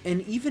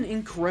 and even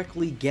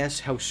incorrectly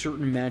guess how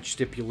certain match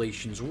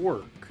stipulations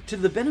work. To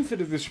the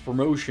benefit of this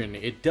promotion,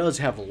 it does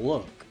have a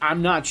look.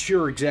 I'm not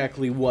sure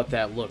exactly what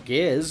that look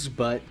is,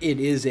 but it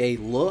is a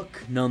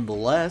look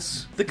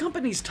nonetheless. The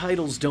company's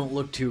titles don't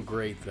look too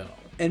great though,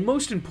 and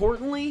most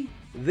importantly,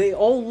 they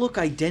all look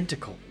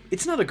identical.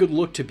 It's not a good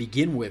look to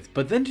begin with,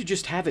 but then to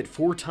just have it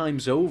 4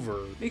 times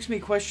over makes me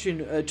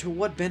question to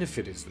what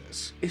benefit is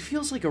this? It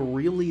feels like a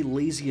really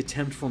lazy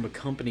attempt from a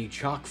company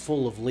chock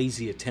full of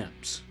lazy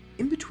attempts.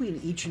 In between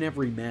each and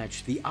every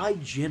match, the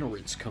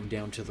iGenerates come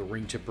down to the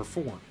ring to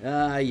perform.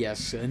 Ah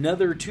yes,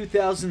 another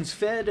 2000s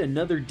Fed,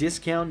 another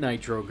discount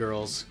Nitro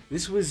girls.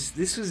 This was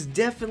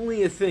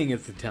definitely a thing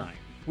at the time.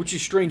 Which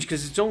is strange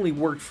because it's only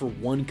worked for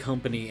one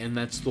company, and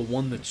that's the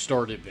one that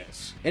started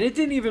this. And it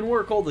didn't even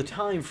work all the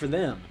time for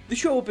them. The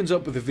show opens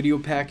up with a video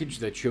package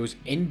that shows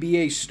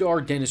NBA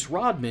star Dennis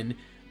Rodman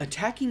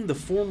attacking the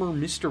former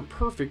Mr.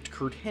 Perfect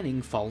Kurt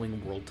Hennig following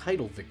a world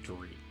title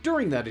victory.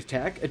 During that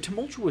attack, a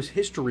tumultuous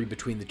history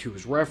between the two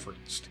is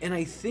referenced, and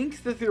I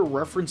think that they're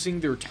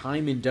referencing their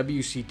time in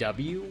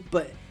WCW,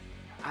 but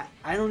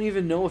I don't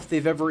even know if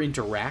they've ever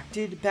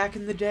interacted back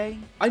in the day.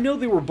 I know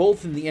they were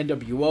both in the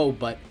NWO,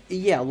 but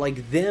yeah,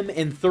 like them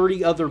and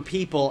 30 other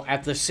people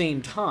at the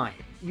same time.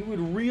 You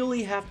would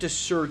really have to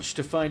search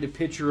to find a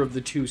picture of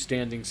the two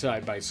standing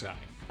side by side.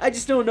 I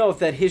just don't know if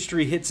that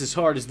history hits as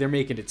hard as they're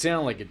making it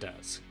sound like it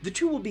does. The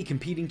two will be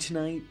competing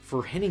tonight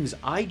for Hennig's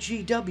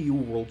IGW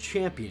World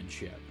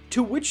Championship,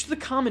 to which the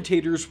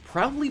commentators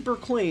proudly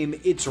proclaim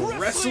it's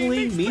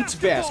wrestling meets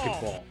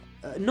basketball.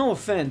 No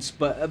offense,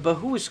 but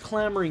who is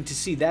clamoring to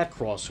see that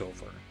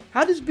crossover?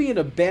 How does being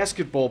a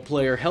basketball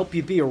player help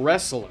you be a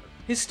wrestler?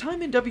 His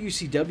time in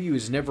WCW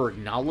is never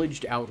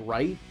acknowledged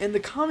outright, and the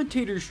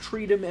commentators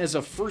treat him as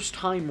a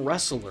first-time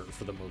wrestler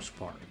for the most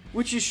part.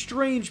 Which is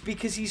strange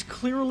because he's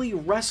clearly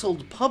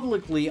wrestled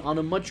publicly on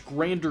a much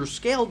grander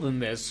scale than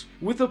this,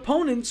 with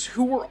opponents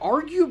who were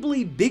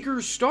arguably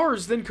bigger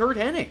stars than Kurt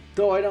Hennig.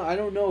 Though I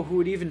don't know who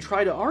would even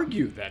try to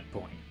argue that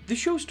point. The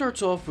show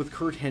starts off with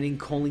Kurt Hennig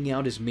calling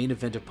out his main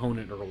event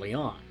opponent early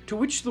on, to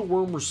which the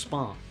Worm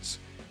responds,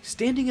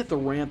 standing at the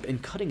ramp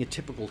and cutting a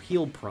typical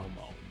heel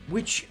promo,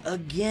 which,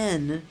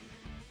 again,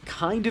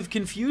 kind of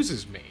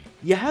confuses me.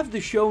 You have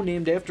the show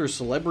named after a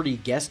celebrity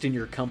guest in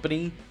your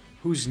company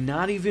who's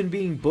not even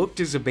being booked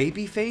as a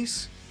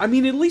babyface? I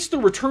mean, at least the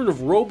return of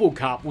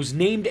RoboCop was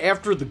named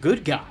after the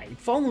good guy.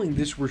 Following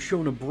this, we're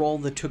shown a brawl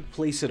that took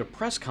place at a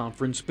press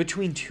conference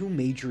between two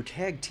major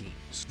tag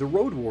teams, the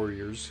Road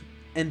Warriors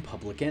and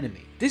Public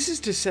Enemy. This is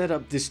to set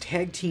up this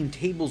tag team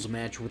tables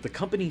match with the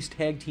company's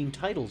tag team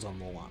titles on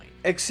the line.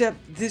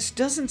 Except this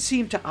doesn't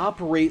seem to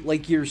operate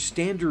like your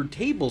standard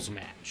tables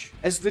match,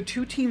 as the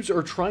two teams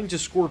are trying to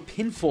score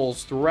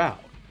pinfalls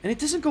throughout. And it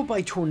doesn't go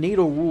by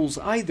tornado rules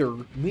either,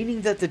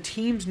 meaning that the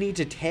teams need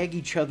to tag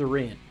each other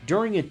in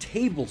during a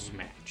tables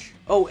match.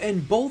 Oh,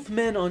 and both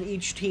men on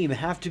each team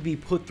have to be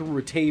put through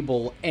a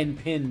table and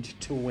pinned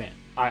to win.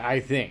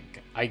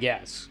 I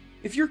guess.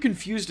 If you're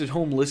confused at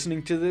home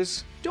listening to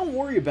this, don't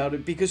worry about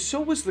it because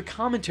so was the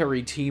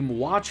commentary team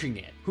watching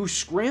it, who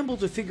scrambled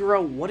to figure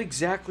out what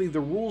exactly the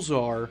rules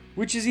are,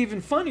 which is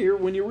even funnier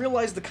when you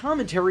realize the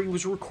commentary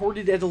was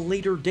recorded at a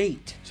later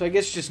date. So I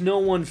guess just no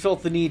one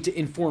felt the need to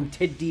inform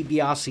Ted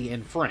DiBiase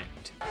and friend.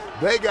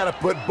 They gotta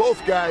put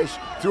both guys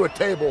through a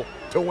table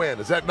to win,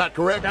 is that not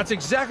correct? That's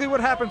exactly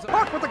what happens.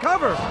 Puck with the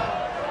cover!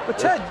 But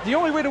Ted, the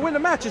only way to win the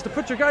match is to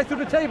put your guy through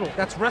the table.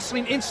 That's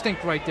wrestling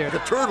instinct right there. The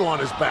turtle on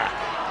his back.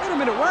 It a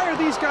minute, why are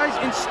these guys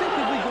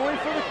instinctively going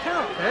for the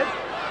count, Ed?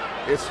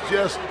 It's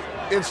just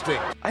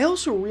instinct. I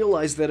also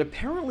realized that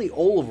apparently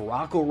all of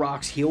Rocco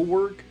Rock's heel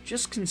work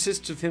just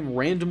consists of him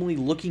randomly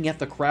looking at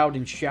the crowd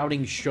and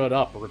shouting "shut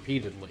up"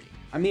 repeatedly.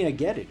 I mean, I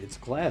get it, it's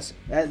classic.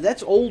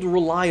 That's old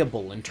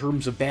reliable in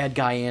terms of bad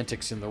guy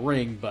antics in the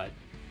ring, but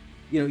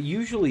you know,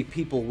 usually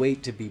people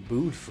wait to be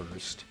booed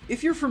first.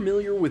 If you're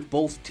familiar with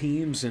both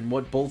teams and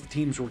what both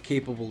teams were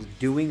capable of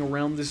doing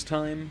around this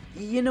time,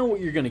 you know what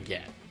you're gonna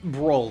get.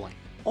 Brawling.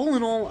 All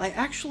in all, I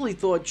actually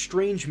thought,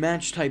 strange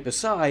match type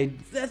aside,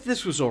 that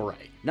this was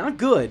alright. Not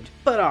good,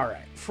 but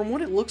alright. From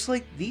what it looks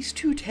like, these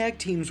two tag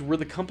teams were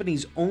the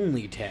company's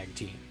only tag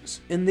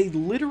teams, and they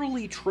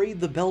literally trade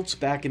the belts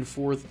back and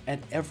forth at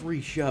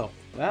every show.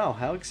 Wow,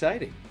 how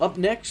exciting. Up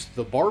next,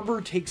 the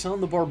Barber takes on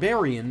the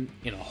Barbarian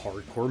in a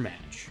hardcore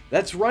match.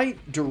 That's right,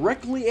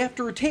 directly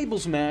after a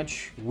tables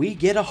match, we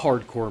get a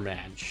hardcore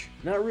match.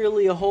 Not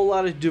really a whole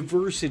lot of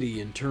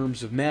diversity in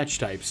terms of match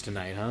types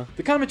tonight, huh?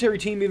 The commentary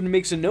team even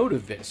makes a note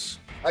of this.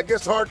 I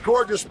guess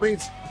hardcore just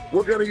means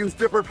we're gonna use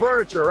different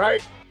furniture,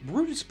 right?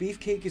 Brutus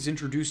Beefcake is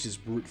introduced as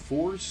Brute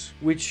Force,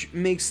 which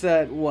makes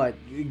that, what,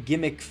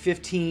 gimmick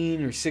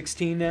 15 or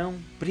 16 now?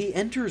 But he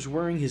enters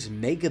wearing his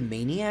Mega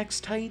Maniacs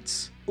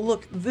tights?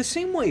 Look, the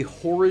same way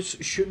Horace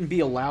shouldn't be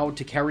allowed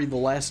to carry the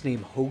last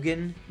name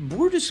Hogan,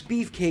 Brutus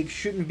Beefcake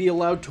shouldn't be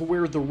allowed to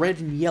wear the red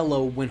and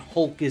yellow when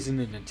Hulk isn't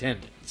in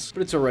attendance.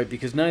 But it's alright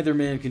because neither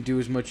man can do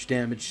as much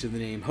damage to the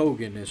name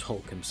Hogan as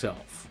Hulk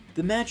himself.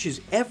 The match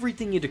is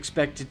everything you'd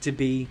expect it to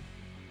be,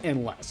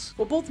 and less.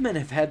 While both men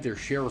have had their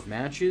share of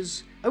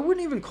matches, I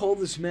wouldn't even call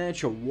this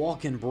match a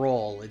walk and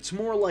brawl. It's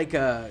more like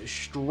a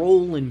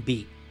stroll and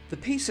beat. The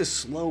pace is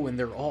slow and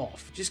they're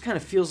off. It just kind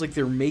of feels like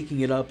they're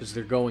making it up as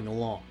they're going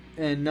along,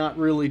 and not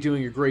really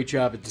doing a great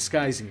job at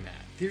disguising that.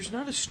 There's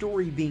not a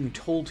story being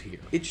told here.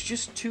 It's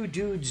just two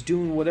dudes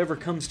doing whatever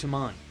comes to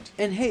mind.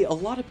 And hey, a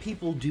lot of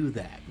people do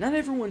that. Not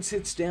everyone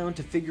sits down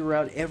to figure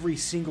out every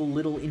single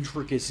little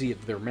intricacy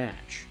of their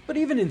match. But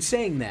even in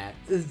saying that,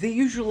 they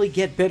usually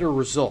get better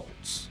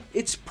results.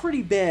 It's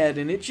pretty bad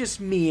and it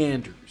just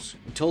meanders,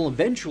 until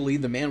eventually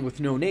the man with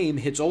no name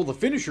hits all the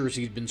finishers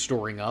he's been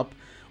storing up,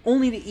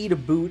 only to eat a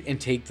boot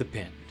and take the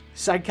pin.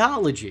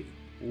 Psychology.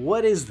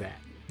 What is that?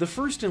 The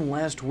first and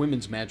last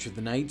women's match of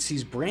the night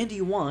sees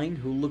Brandy Wine,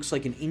 who looks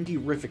like an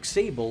indie-rific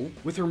Sable,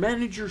 with her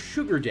manager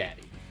Sugar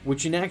Daddy,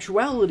 which in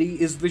actuality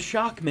is the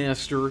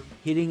Shockmaster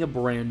hitting a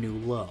brand new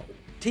low.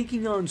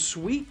 Taking on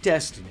Sweet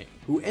Destiny,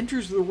 who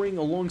enters the ring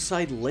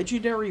alongside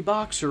legendary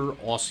boxer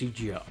Aussie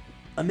Joe,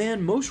 a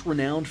man most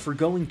renowned for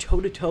going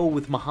toe-to-toe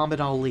with Muhammad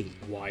Ali.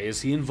 Why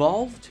is he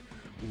involved?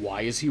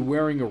 Why is he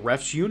wearing a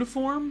ref's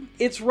uniform?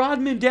 It's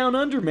Rodman Down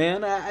Under,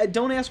 man. I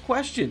don't ask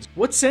questions.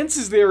 What sense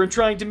is there in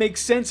trying to make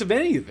sense of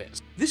any of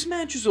this? This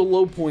match is a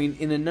low point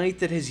in a night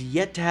that has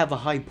yet to have a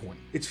high point.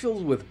 It's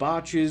filled with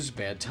botches,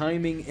 bad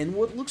timing, and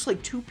what looks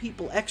like two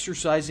people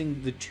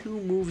exercising the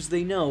two moves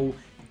they know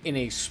in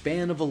a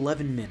span of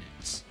 11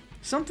 minutes.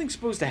 Something's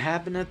supposed to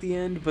happen at the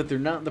end, but they're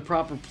not in the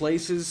proper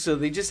places, so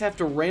they just have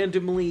to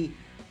randomly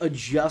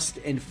adjust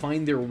and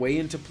find their way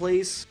into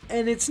place,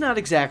 and it's not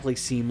exactly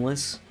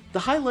seamless. The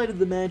highlight of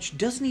the match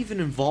doesn't even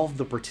involve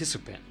the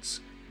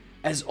participants,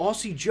 as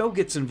Aussie Joe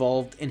gets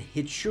involved and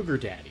hits Sugar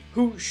Daddy,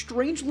 who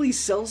strangely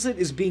sells it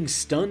as being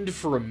stunned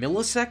for a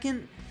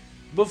millisecond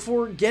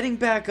before getting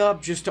back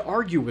up just to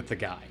argue with the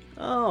guy.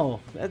 Oh,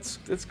 that's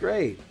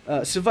great.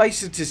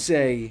 Suffice it to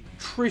say,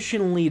 Trish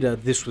and Lita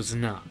this was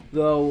not,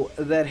 though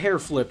that hair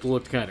flip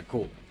looked kinda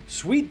cool.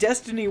 Sweet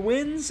Destiny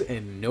wins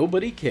and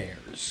nobody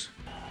cares.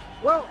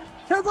 Well,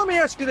 Ted, let me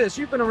ask you this.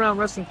 You've been around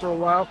wrestling for a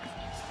while.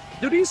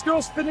 Do these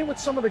girls fit in with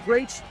some of the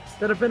greats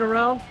that have been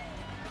around?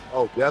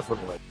 Oh,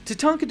 definitely.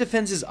 Tatanka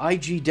defends his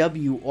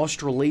IGW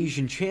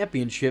Australasian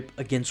Championship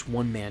against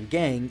One Man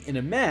Gang in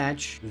a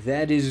match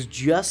that is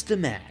just a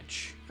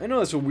match. I know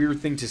that's a weird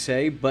thing to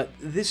say, but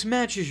this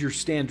match is your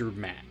standard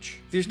match.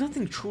 There's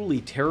nothing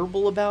truly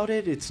terrible about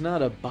it. It's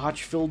not a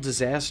botch-filled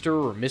disaster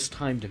or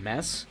mistimed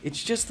mess.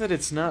 It's just that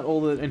it's not all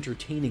that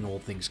entertaining, all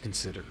things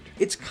considered.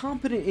 It's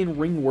competent in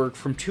ring work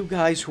from two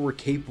guys who are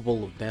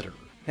capable of better,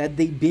 had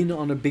they been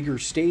on a bigger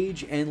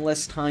stage and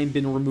less time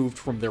been removed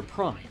from their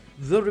prime.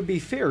 Though to be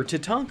fair,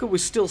 Tatanka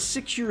was still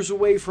 6 years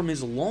away from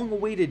his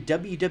long-awaited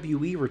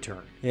WWE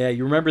return. Yeah,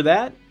 you remember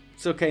that?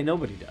 It's okay,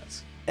 nobody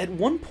does. At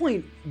one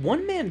point,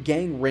 One Man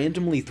Gang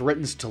randomly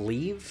threatens to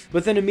leave,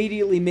 but then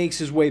immediately makes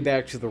his way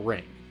back to the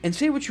ring. And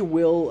say what you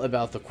will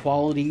about the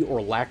quality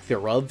or lack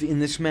thereof in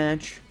this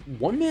match,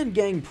 One Man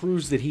Gang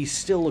proves that he's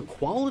still a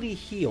quality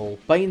heel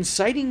by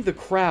inciting the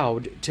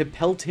crowd to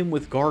pelt him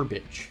with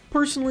garbage.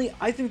 Personally,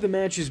 I think the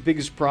match's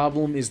biggest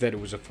problem is that it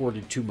was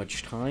afforded too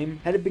much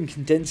time. Had it been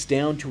condensed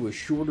down to a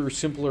shorter,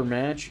 simpler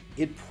match,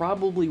 it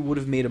probably would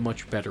have made a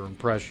much better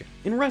impression.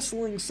 In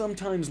wrestling,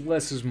 sometimes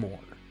less is more.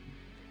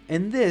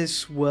 And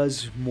this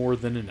was more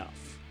than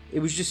enough. It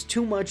was just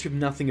too much of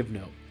nothing of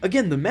note.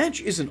 Again, the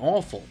match isn't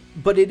awful,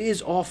 but it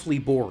is awfully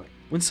boring.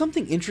 When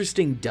something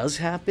interesting does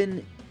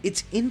happen,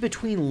 it's in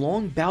between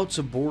long bouts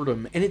of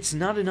boredom, and it's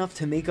not enough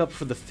to make up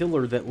for the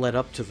filler that led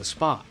up to the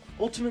spot.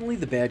 Ultimately,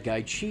 the bad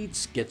guy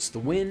cheats, gets the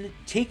win,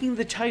 taking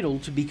the title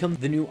to become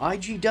the new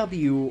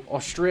IGW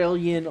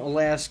Australian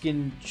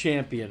Alaskan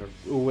Champion,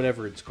 or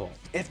whatever it's called.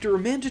 After a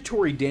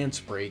mandatory dance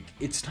break,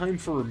 it's time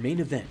for a main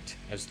event,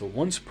 as the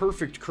once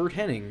perfect Curt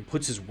Hennig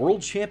puts his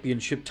World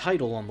Championship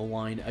title on the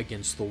line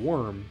against the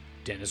Worm,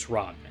 Dennis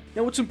Rodman.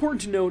 Now, what's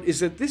important to note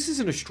is that this is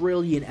an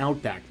Australian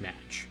Outback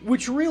match,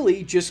 which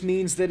really just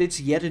means that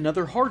it's yet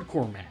another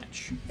hardcore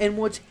match. And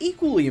what's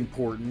equally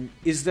important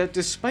is that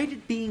despite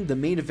it being the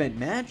main event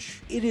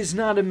match, it is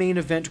not a main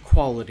event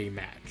quality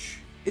match.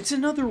 It's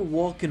another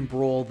walk and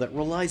brawl that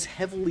relies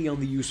heavily on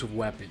the use of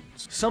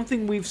weapons,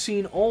 something we've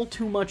seen all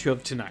too much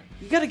of tonight.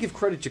 You gotta give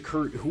credit to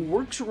Curt, who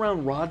works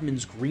around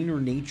Rodman's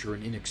greener nature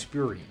and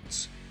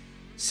inexperience,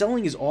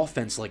 selling his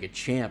offense like a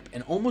champ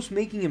and almost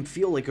making him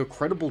feel like a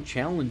credible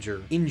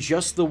challenger in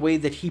just the way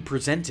that he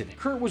presented it.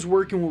 Curt was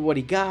working with what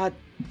he got,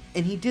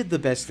 and he did the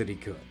best that he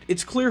could.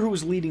 It's clear who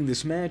is leading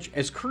this match,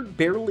 as Curt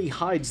barely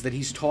hides that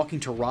he's talking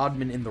to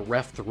Rodman and the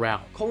ref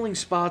throughout, calling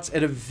spots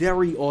at a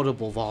very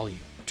audible volume.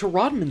 To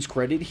Rodman's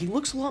credit, he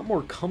looks a lot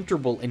more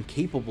comfortable and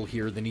capable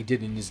here than he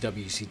did in his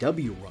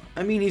WCW run.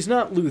 I mean, he's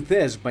not Lou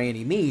Thesz by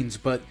any means,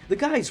 but the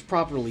guy's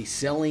properly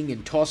selling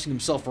and tossing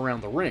himself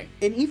around the ring,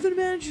 and even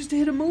manages to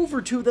hit a move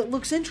or two that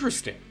looks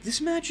interesting. This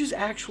match is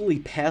actually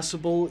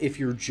passable if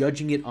you're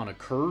judging it on a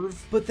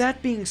curve, but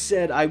that being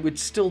said, I would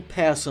still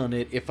pass on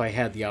it if I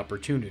had the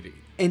opportunity.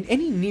 And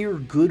any near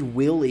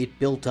goodwill it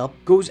built up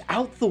goes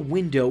out the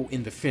window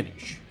in the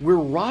finish, where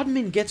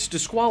Rodman gets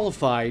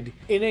disqualified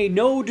in a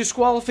no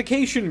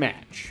disqualification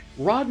match.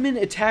 Rodman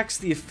attacks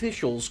the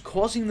officials,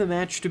 causing the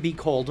match to be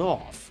called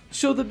off.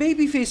 So the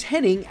babyface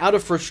Hennig, out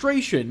of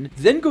frustration,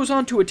 then goes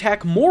on to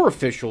attack more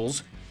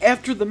officials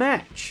after the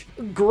match.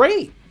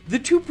 Great! The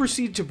two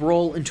proceed to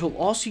brawl until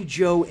Aussie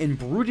Joe and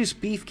Brutus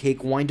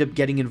Beefcake wind up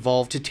getting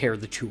involved to tear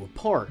the two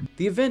apart.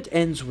 The event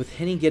ends with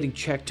Hennig getting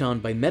checked on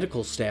by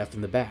medical staff in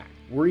the back,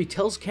 where he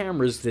tells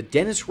cameras that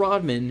Dennis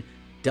Rodman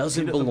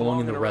doesn't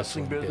belong in the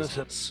wrestling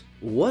business.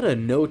 What a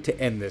note to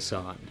end this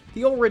on.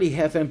 The already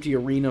half-empty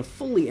arena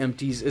fully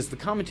empties as the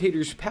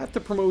commentators pat the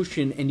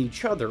promotion and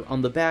each other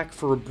on the back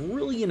for a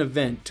brilliant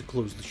event to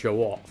close the show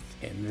off.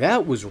 And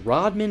that was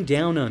Rodman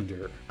Down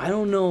Under. I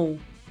don't know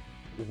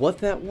what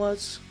that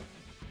was,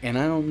 and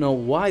I don't know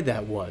why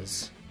that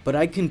was, but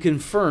I can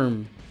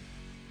confirm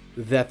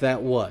that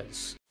that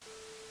was.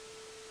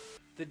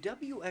 The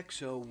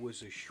WXO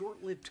was a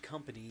short-lived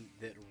company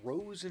that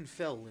rose and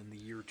fell in the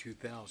year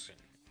 2000.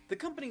 The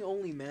company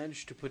only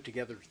managed to put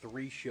together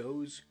 3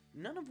 shows,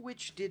 none of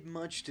which did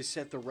much to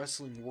set the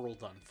wrestling world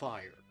on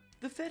fire.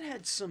 The Fed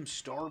had some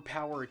star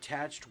power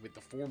attached, with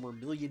the former $1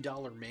 Million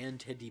Man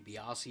Ted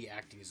DiBiase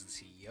acting as the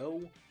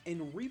CEO,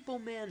 and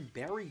Repo Man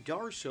Barry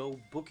Darsow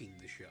booking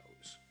the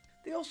shows.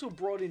 They also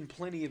brought in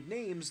plenty of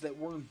names that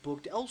weren't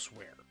booked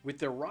elsewhere, with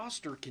their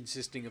roster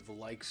consisting of the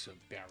likes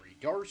of Barry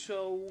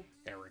Darsow,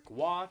 Eric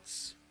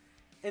Watts,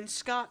 and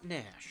Scott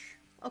Nash.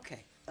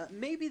 Okay,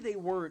 maybe they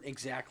weren't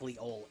exactly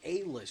all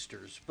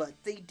A-listers, but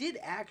they did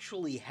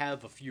actually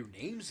have a few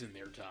names in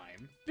their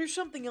time. There's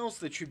something else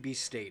that should be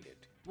stated.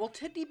 While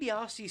Ted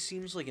DiBiase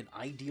seems like an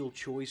ideal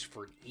choice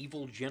for an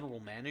evil general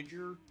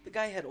manager, the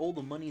guy had all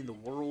the money in the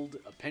world,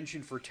 a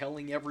penchant for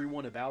telling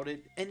everyone about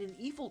it, and an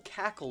evil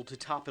cackle to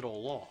top it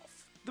all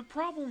off. The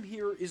problem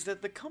here is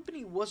that the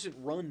company wasn't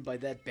run by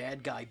that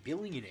bad guy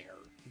billionaire,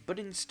 but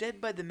instead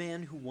by the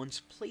man who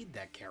once played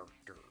that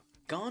character.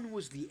 Gone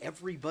was the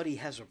everybody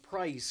has a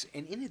price,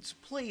 and in its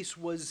place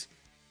was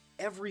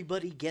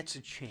everybody gets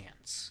a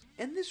chance.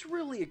 And this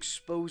really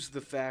exposed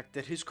the fact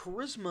that his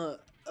charisma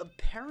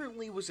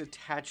apparently was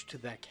attached to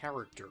that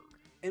character,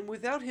 and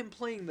without him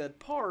playing that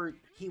part,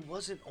 he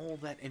wasn't all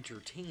that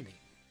entertaining.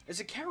 As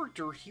a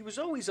character, he was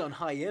always on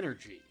high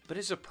energy, but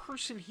as a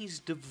person, he's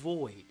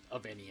devoid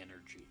of any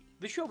energy.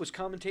 The show was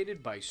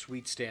commentated by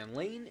Sweet Stan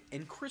Lane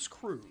and Chris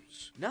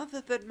Cruz. Not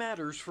that that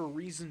matters for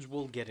reasons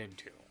we'll get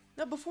into.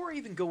 Now, before I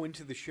even go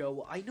into the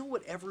show, I know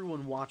what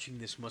everyone watching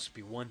this must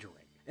be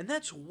wondering, and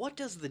that's, what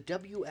does the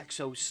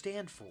WXO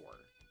stand for?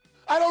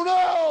 I don't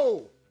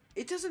know!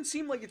 It doesn't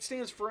seem like it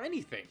stands for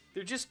anything.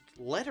 They're just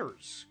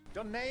letters.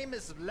 Your name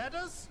is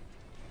letters?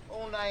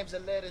 All names are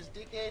letters,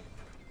 dickhead.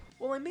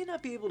 While I may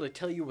not be able to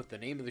tell you what the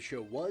name of the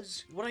show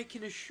was, what I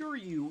can assure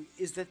you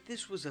is that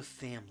this was a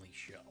family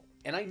show.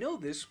 And I know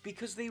this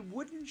because they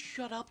wouldn't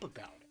shut up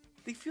about it.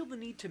 They feel the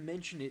need to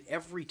mention it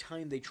every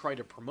time they try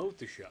to promote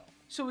the show,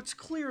 so it's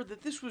clear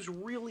that this was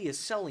really a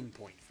selling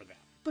point for them.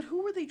 But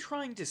who were they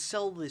trying to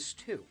sell this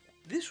to?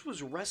 This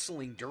was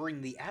wrestling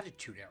during the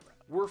Attitude Era,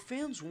 where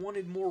fans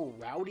wanted more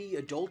rowdy,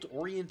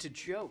 adult-oriented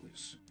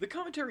shows. The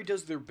commentary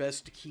does their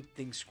best to keep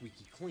things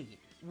squeaky clean,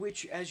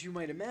 which, as you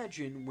might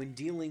imagine, when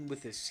dealing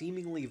with a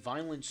seemingly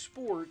violent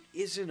sport,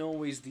 isn't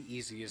always the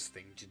easiest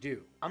thing to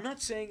do. I'm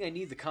not saying I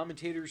need the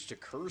commentators to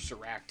curse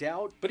or act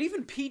out, but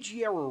even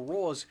PG-era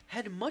Raws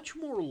had much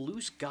more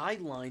loose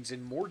guidelines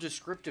and more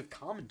descriptive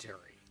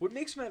commentary. What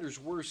makes matters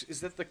worse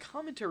is that the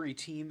commentary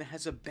team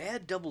has a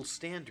bad double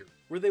standard,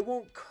 where they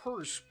won't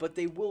curse, but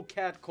they will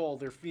catcall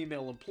their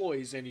female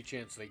employees any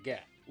chance they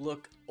get.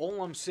 Look,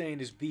 all I'm saying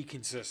is be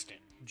consistent.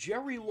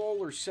 Jerry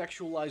Lawler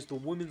sexualized the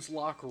women's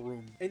locker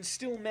room and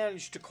still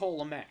managed to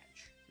call a match.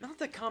 Not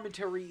that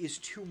commentary is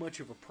too much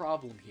of a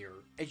problem here,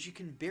 as you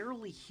can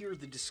barely hear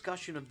the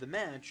discussion of the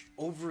match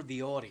over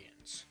the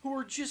audience, who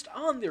are just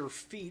on their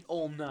feet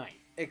all night,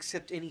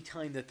 except any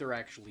time that they're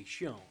actually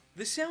shown.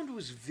 The sound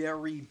was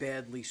very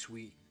badly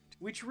sweetened,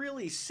 which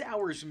really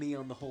sours me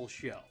on the whole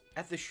show.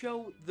 At the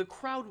show, the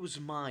crowd was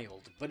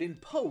mild, but in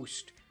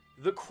post,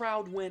 the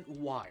crowd went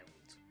wild.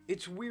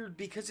 It's weird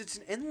because it's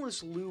an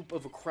endless loop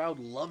of a crowd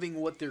loving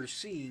what they're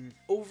seeing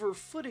over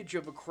footage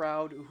of a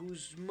crowd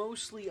who's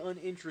mostly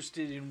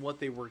uninterested in what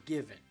they were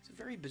given. It's a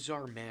very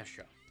bizarre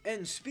mashup.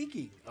 And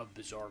speaking of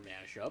bizarre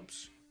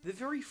mashups, the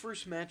very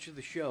first match of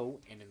the show,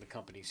 and in the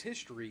company's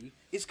history,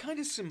 is kind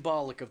of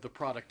symbolic of the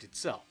product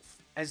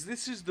itself, as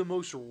this is the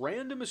most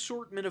random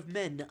assortment of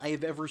men I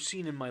have ever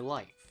seen in my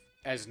life.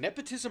 As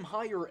nepotism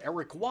hire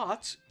Eric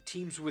Watts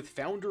teams with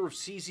founder of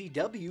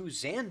CZW,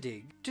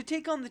 Zandig, to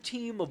take on the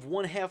team of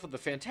one half of the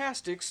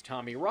Fantastics,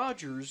 Tommy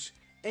Rogers,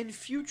 and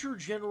future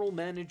general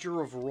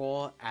manager of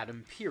Raw,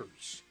 Adam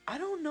Pearce. I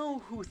don't know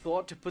who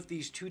thought to put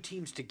these two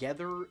teams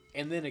together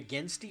and then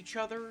against each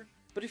other,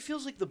 but it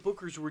feels like the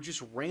bookers were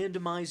just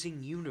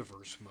randomizing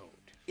universe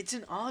mode. It's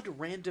an odd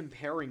random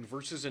pairing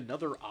versus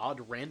another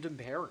odd random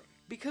pairing.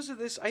 Because of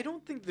this, I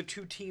don't think the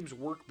two teams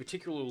work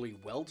particularly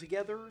well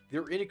together.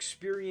 Their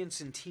inexperience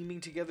in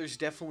teaming together is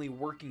definitely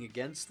working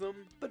against them,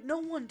 but no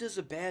one does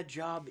a bad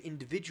job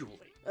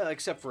individually,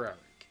 except for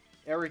Eric.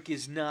 Eric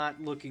is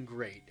not looking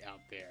great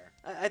out there.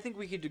 I think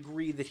we could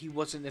agree that he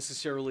wasn't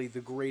necessarily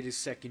the greatest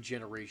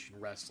second-generation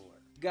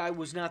wrestler. Guy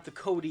was not the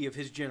Cody of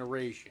his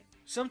generation.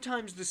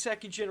 Sometimes the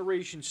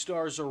second-generation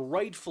stars are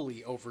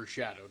rightfully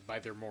overshadowed by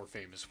their more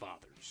famous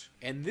fathers,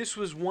 and this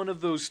was one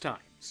of those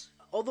times.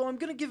 Although I'm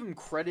gonna give him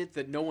credit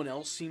that no one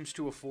else seems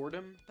to afford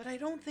him, but I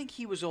don't think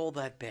he was all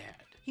that bad.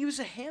 He was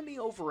a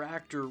hammy-over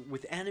actor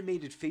with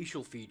animated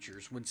facial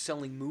features when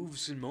selling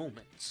moves and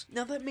moments.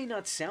 Now that may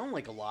not sound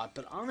like a lot,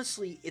 but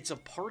honestly, it's a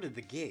part of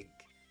the gig.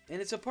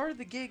 And it's a part of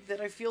the gig that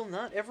I feel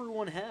not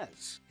everyone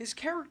has. His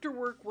character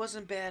work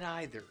wasn't bad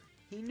either.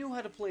 He knew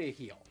how to play a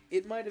heel.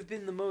 It might have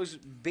been the most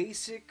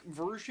basic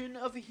version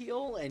of a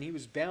heel, and he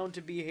was bound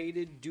to be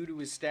hated due to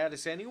his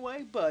status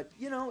anyway, but,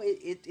 you know,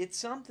 it's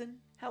something.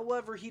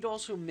 However, he'd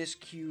also miss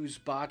cues,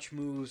 botch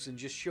moves, and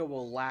just show a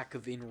lack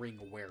of in-ring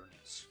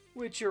awareness,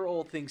 which are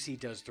all things he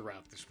does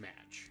throughout this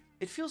match.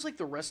 It feels like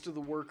the rest of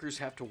the workers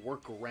have to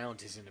work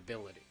around his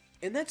inability.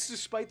 And that's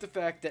despite the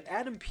fact that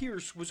Adam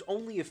Pearce was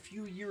only a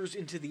few years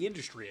into the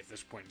industry at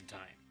this point in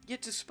time.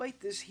 Yet despite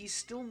this, he's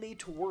still made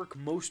to work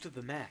most of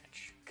the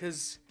match.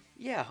 Cause,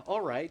 yeah,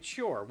 alright,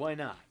 sure, why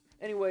not?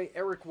 Anyway,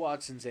 Eric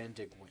Watts and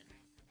Zandig win.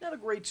 Not a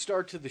great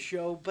start to the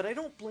show, but I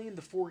don't blame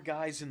the four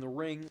guys in the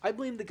ring. I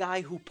blame the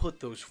guy who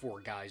put those four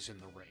guys in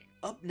the ring.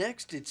 Up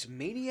next, it's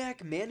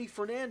Maniac Manny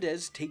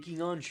Fernandez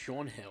taking on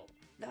Sean Hill.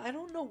 Now, I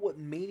don't know what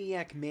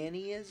Maniac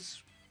Manny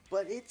is,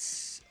 but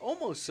it's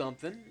almost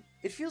something.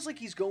 It feels like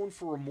he's going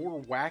for a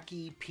more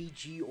wacky,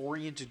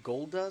 PG-oriented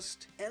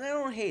Goldust, and I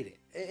don't hate it.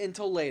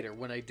 Until later,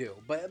 when I do.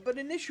 But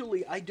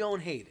initially, I don't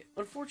hate it.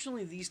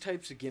 Unfortunately, these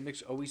types of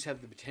gimmicks always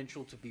have the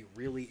potential to be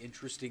really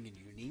interesting and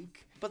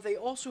unique, but they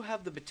also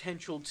have the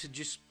potential to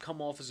just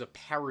come off as a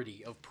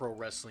parody of pro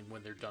wrestling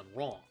when they're done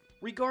wrong.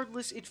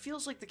 Regardless, it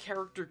feels like the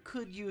character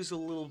could use a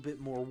little bit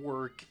more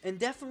work, and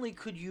definitely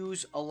could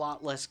use a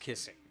lot less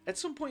kissing. At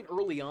some point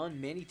early on,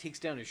 Manny takes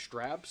down his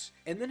straps,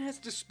 and then has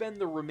to spend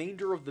the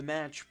remainder of the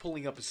match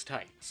pulling up his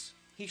tights.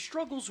 He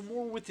struggles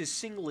more with his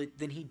singlet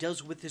than he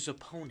does with his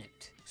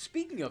opponent.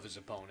 Speaking of his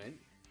opponent,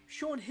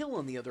 Sean Hill,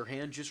 on the other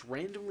hand, just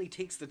randomly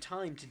takes the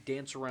time to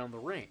dance around the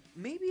ring.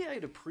 Maybe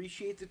I'd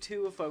appreciate the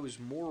two if I was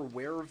more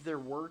aware of their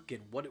work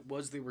and what it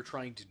was they were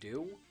trying to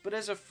do, but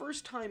as a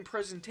first-time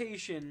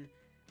presentation,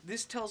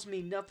 this tells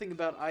me nothing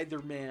about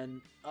either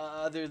man,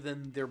 other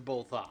than they're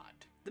both odd.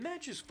 The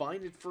match is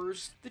fine at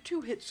first, the two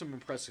hit some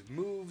impressive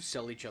moves,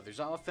 sell each other's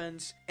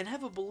offense, and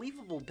have a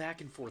believable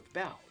back-and-forth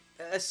bout.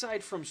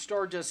 Aside from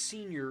Stardust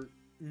Sr.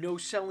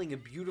 no-selling a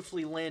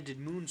beautifully landed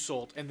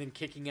moonsault and then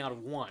kicking out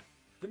of one.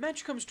 The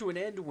match comes to an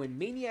end when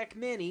Maniac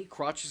Manny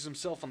crotches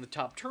himself on the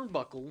top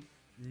turnbuckle,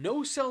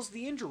 no-sells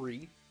the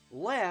injury,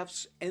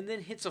 laughs, and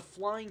then hits a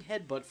flying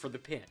headbutt for the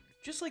pin.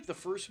 Just like the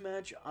first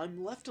match,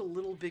 I'm left a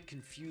little bit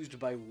confused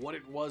by what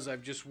it was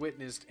I've just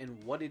witnessed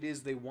and what it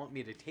is they want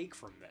me to take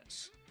from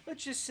this.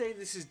 Let's just say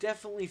this is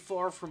definitely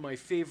far from my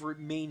favorite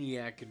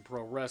Maniac in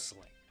pro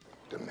wrestling.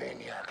 The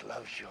Maniac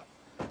loves you.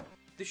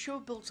 The show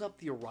builds up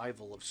the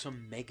arrival of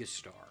some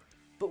megastar,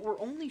 but we're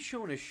only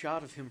shown a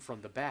shot of him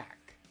from the back.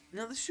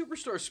 Now, the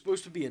superstar is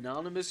supposed to be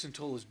anonymous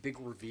until his big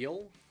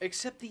reveal,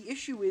 except the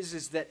issue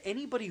is that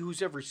anybody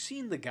who's ever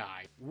seen the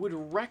guy would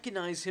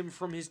recognize him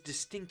from his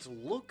distinct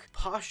look,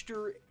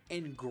 posture,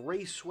 and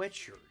gray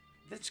sweatshirt.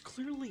 That's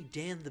clearly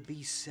Dan the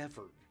Beast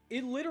Severn.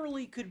 It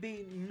literally could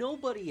be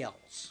nobody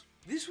else.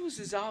 This was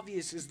as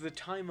obvious as the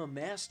time a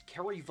masked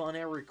Kerry Von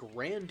Erich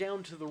ran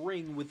down to the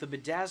ring with a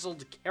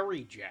bedazzled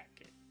Kerry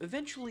jacket.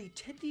 Eventually,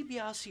 Ted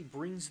DiBiase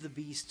brings the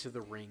Beast to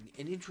the ring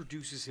and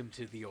introduces him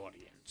to the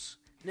audience.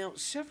 Now,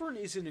 Severn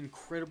is an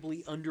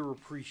incredibly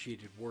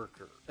underappreciated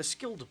worker, a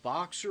skilled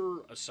boxer,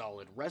 a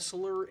solid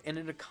wrestler, and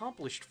an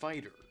accomplished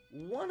fighter.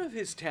 One of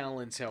his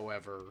talents,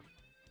 however,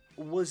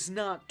 was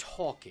not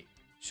talking.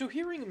 So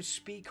hearing him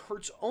speak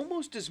hurts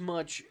almost as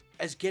much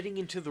as getting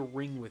into the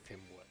ring with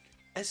him would.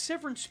 As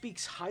Severn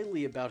speaks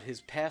highly about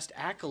his past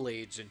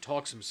accolades and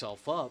talks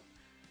himself up,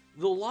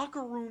 the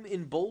locker room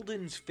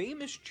emboldens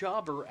famous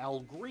jobber Al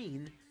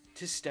Green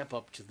to step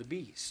up to the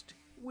beast,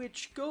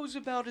 which goes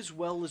about as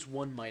well as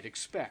one might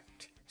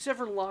expect.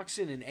 Severn locks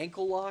in an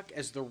ankle lock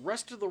as the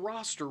rest of the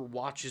roster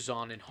watches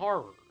on in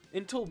horror,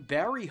 until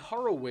Barry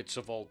Horowitz,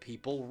 of all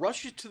people,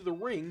 rushes to the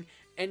ring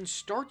and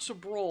starts a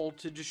brawl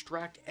to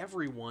distract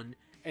everyone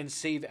and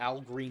save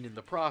Al Green in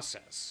the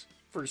process,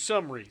 for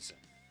some reason.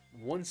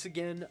 Once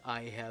again,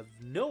 I have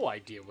no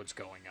idea what's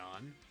going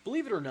on.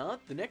 Believe it or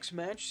not, the next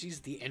match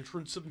sees the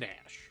entrance of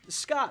Nash.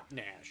 Scott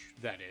Nash,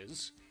 that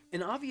is.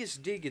 An obvious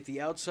dig at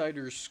the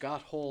outsiders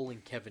Scott Hall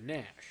and Kevin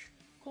Nash.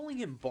 Calling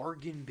him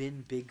Bargain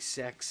Bin Big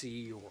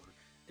Sexy, or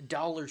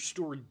Dollar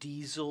Store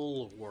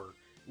Diesel, or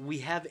We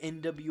Have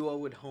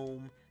NWO at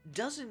Home,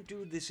 doesn't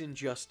do this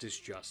injustice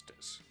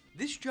justice.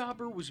 This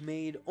jobber was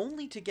made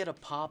only to get a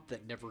pop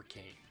that never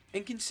came.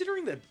 And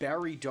considering that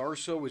Barry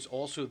Darsow is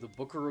also the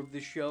booker of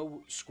this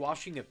show,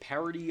 squashing a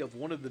parody of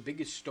one of the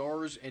biggest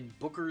stars and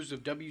bookers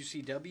of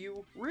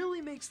WCW,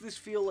 really makes this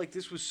feel like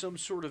this was some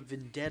sort of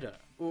vendetta,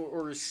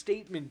 or a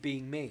statement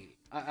being made.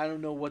 I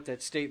don't know what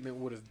that statement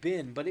would have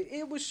been, but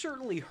it was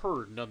certainly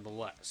heard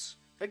nonetheless.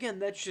 Again,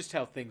 that's just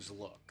how things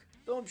look,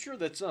 though I'm sure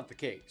that's not the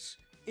case.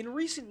 In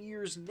recent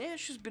years,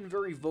 Nash has been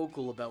very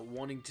vocal about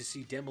wanting to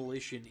see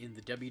Demolition in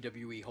the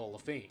WWE Hall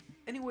of Fame.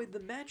 Anyway,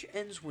 the match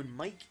ends when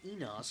Mike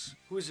Enos,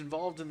 who was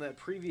involved in that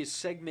previous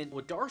segment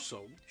with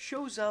Darsow,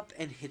 shows up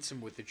and hits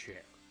him with a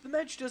chair. The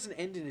match doesn't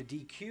end in a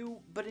DQ,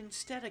 but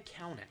instead a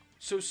countout.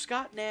 So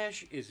Scott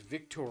Nash is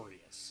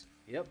victorious.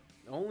 Yep,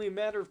 only a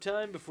matter of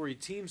time before he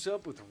teams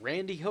up with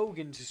Randy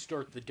Hogan to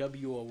start the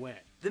WON.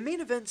 The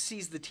main event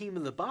sees the team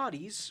of the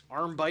Bodies,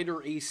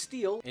 Armbiter Ace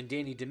Steel and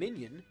Danny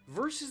Dominion,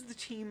 versus the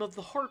team of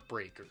the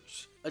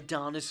Heartbreakers,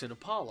 Adonis and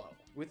Apollo,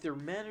 with their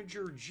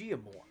manager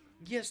Giamore.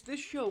 Yes, this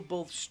show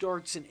both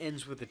starts and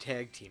ends with a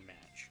tag team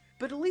match,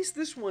 but at least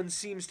this one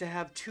seems to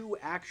have two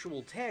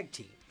actual tag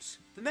teams.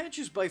 The match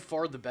is by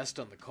far the best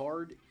on the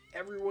card.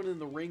 Everyone in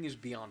the ring is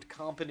beyond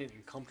competent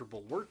and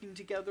comfortable working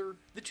together.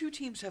 The two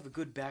teams have a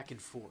good back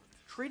and forth,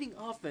 trading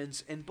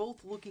offense and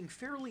both looking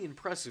fairly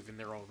impressive in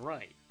their own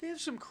right. They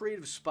have some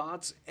creative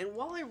spots, and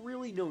while I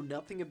really know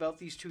nothing about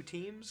these two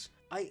teams,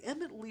 I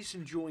am at least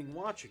enjoying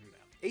watching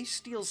them. Ace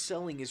Steel's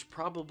selling is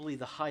probably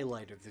the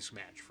highlight of this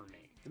match for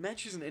me. The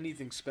match isn't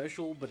anything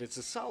special, but it's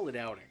a solid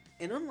outing,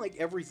 and unlike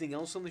everything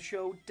else on the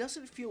show,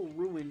 doesn't feel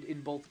ruined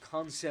in both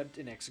concept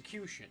and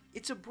execution.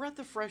 It's a breath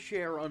of fresh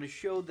air on a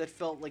show that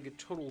felt like a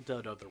total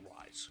dud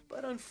otherwise,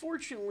 but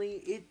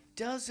unfortunately, it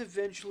does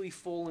eventually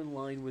fall in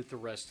line with the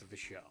rest of the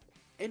show,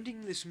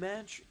 ending this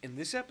match and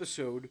this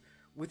episode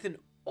with an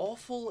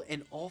awful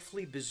and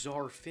awfully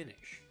bizarre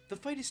finish. The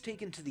fight is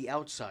taken to the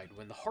outside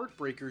when the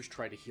Heartbreakers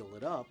try to heal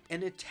it up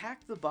and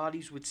attack the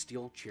Bodies with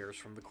steel chairs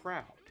from the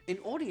crowd. An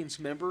audience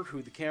member,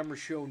 who the camera's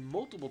shown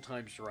multiple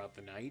times throughout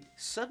the night,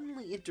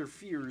 suddenly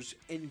interferes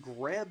and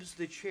grabs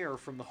the chair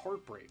from the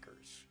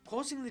Heartbreakers,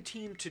 causing the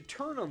team to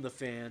turn on the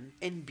fan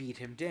and beat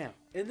him down.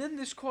 And then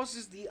this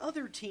causes the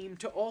other team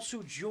to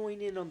also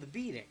join in on the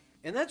beating.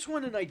 And that's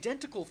when an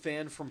identical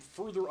fan from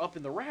further up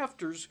in the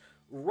rafters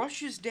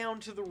rushes down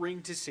to the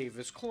ring to save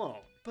his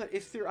clone. But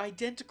if they're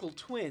identical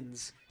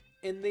twins,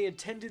 and they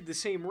attended the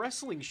same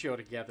wrestling show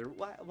together,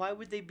 why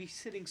would they be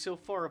sitting so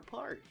far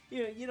apart?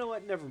 Yeah, you know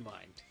what, never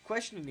mind.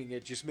 Questioning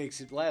it just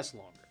makes it last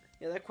longer.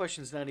 Yeah, that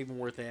question's not even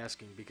worth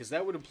asking, because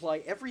that would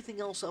imply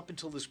everything else up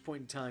until this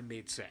point in time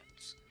made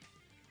sense.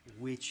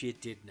 Which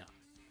it did not.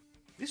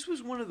 This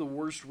was one of the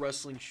worst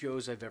wrestling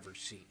shows I've ever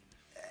seen.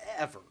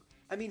 Ever.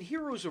 I mean,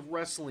 Heroes of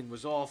Wrestling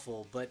was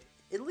awful, but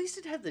at least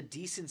it had the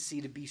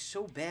decency to be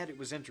so bad it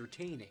was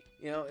entertaining.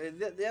 You know,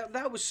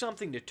 that was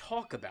something to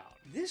talk about.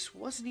 This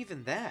wasn't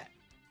even that.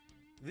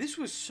 This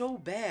was so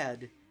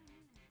bad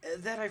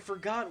that I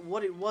forgot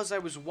what it was I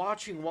was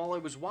watching while I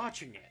was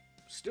watching it.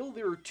 Still,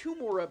 there are 2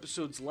 more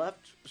episodes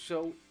left,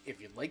 so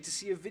if you'd like to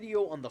see a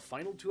video on the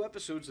final 2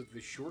 episodes of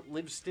this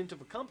short-lived stint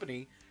of a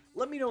company,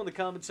 let me know in the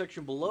comment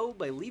section below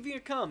by leaving a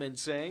comment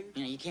saying,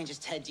 you know, you can't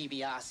just Ted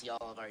DiBiase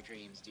all of our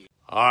dreams, dude.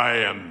 I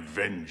am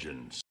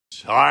vengeance.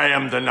 I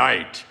am the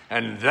night,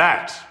 and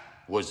that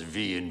was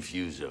V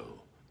Infuso.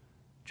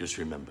 Just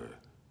remember,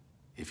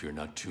 if you're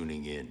not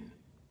tuning in,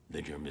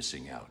 then you're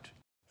missing out.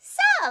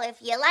 So,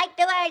 if you like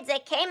the words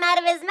that came out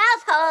of his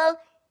mouth hole,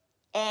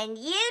 and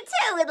you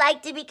too would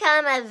like to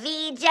become a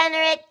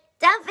V-generate,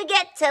 don't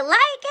forget to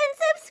like and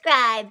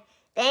subscribe.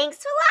 Thanks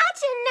for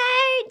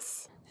watching,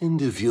 nerds!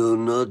 And if you're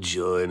not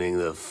joining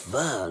the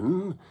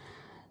fun,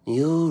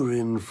 you're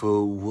in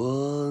for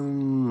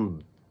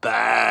one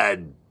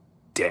bad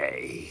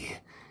day.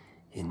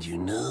 And you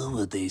know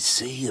what they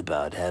say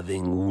about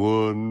having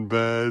one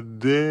bad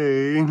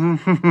day?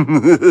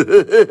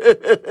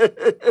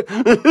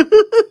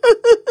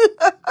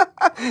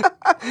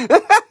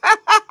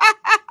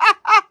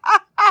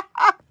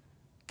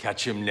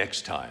 Catch him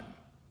next time.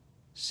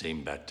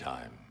 Same bat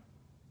time.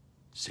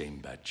 Same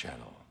bat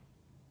channel.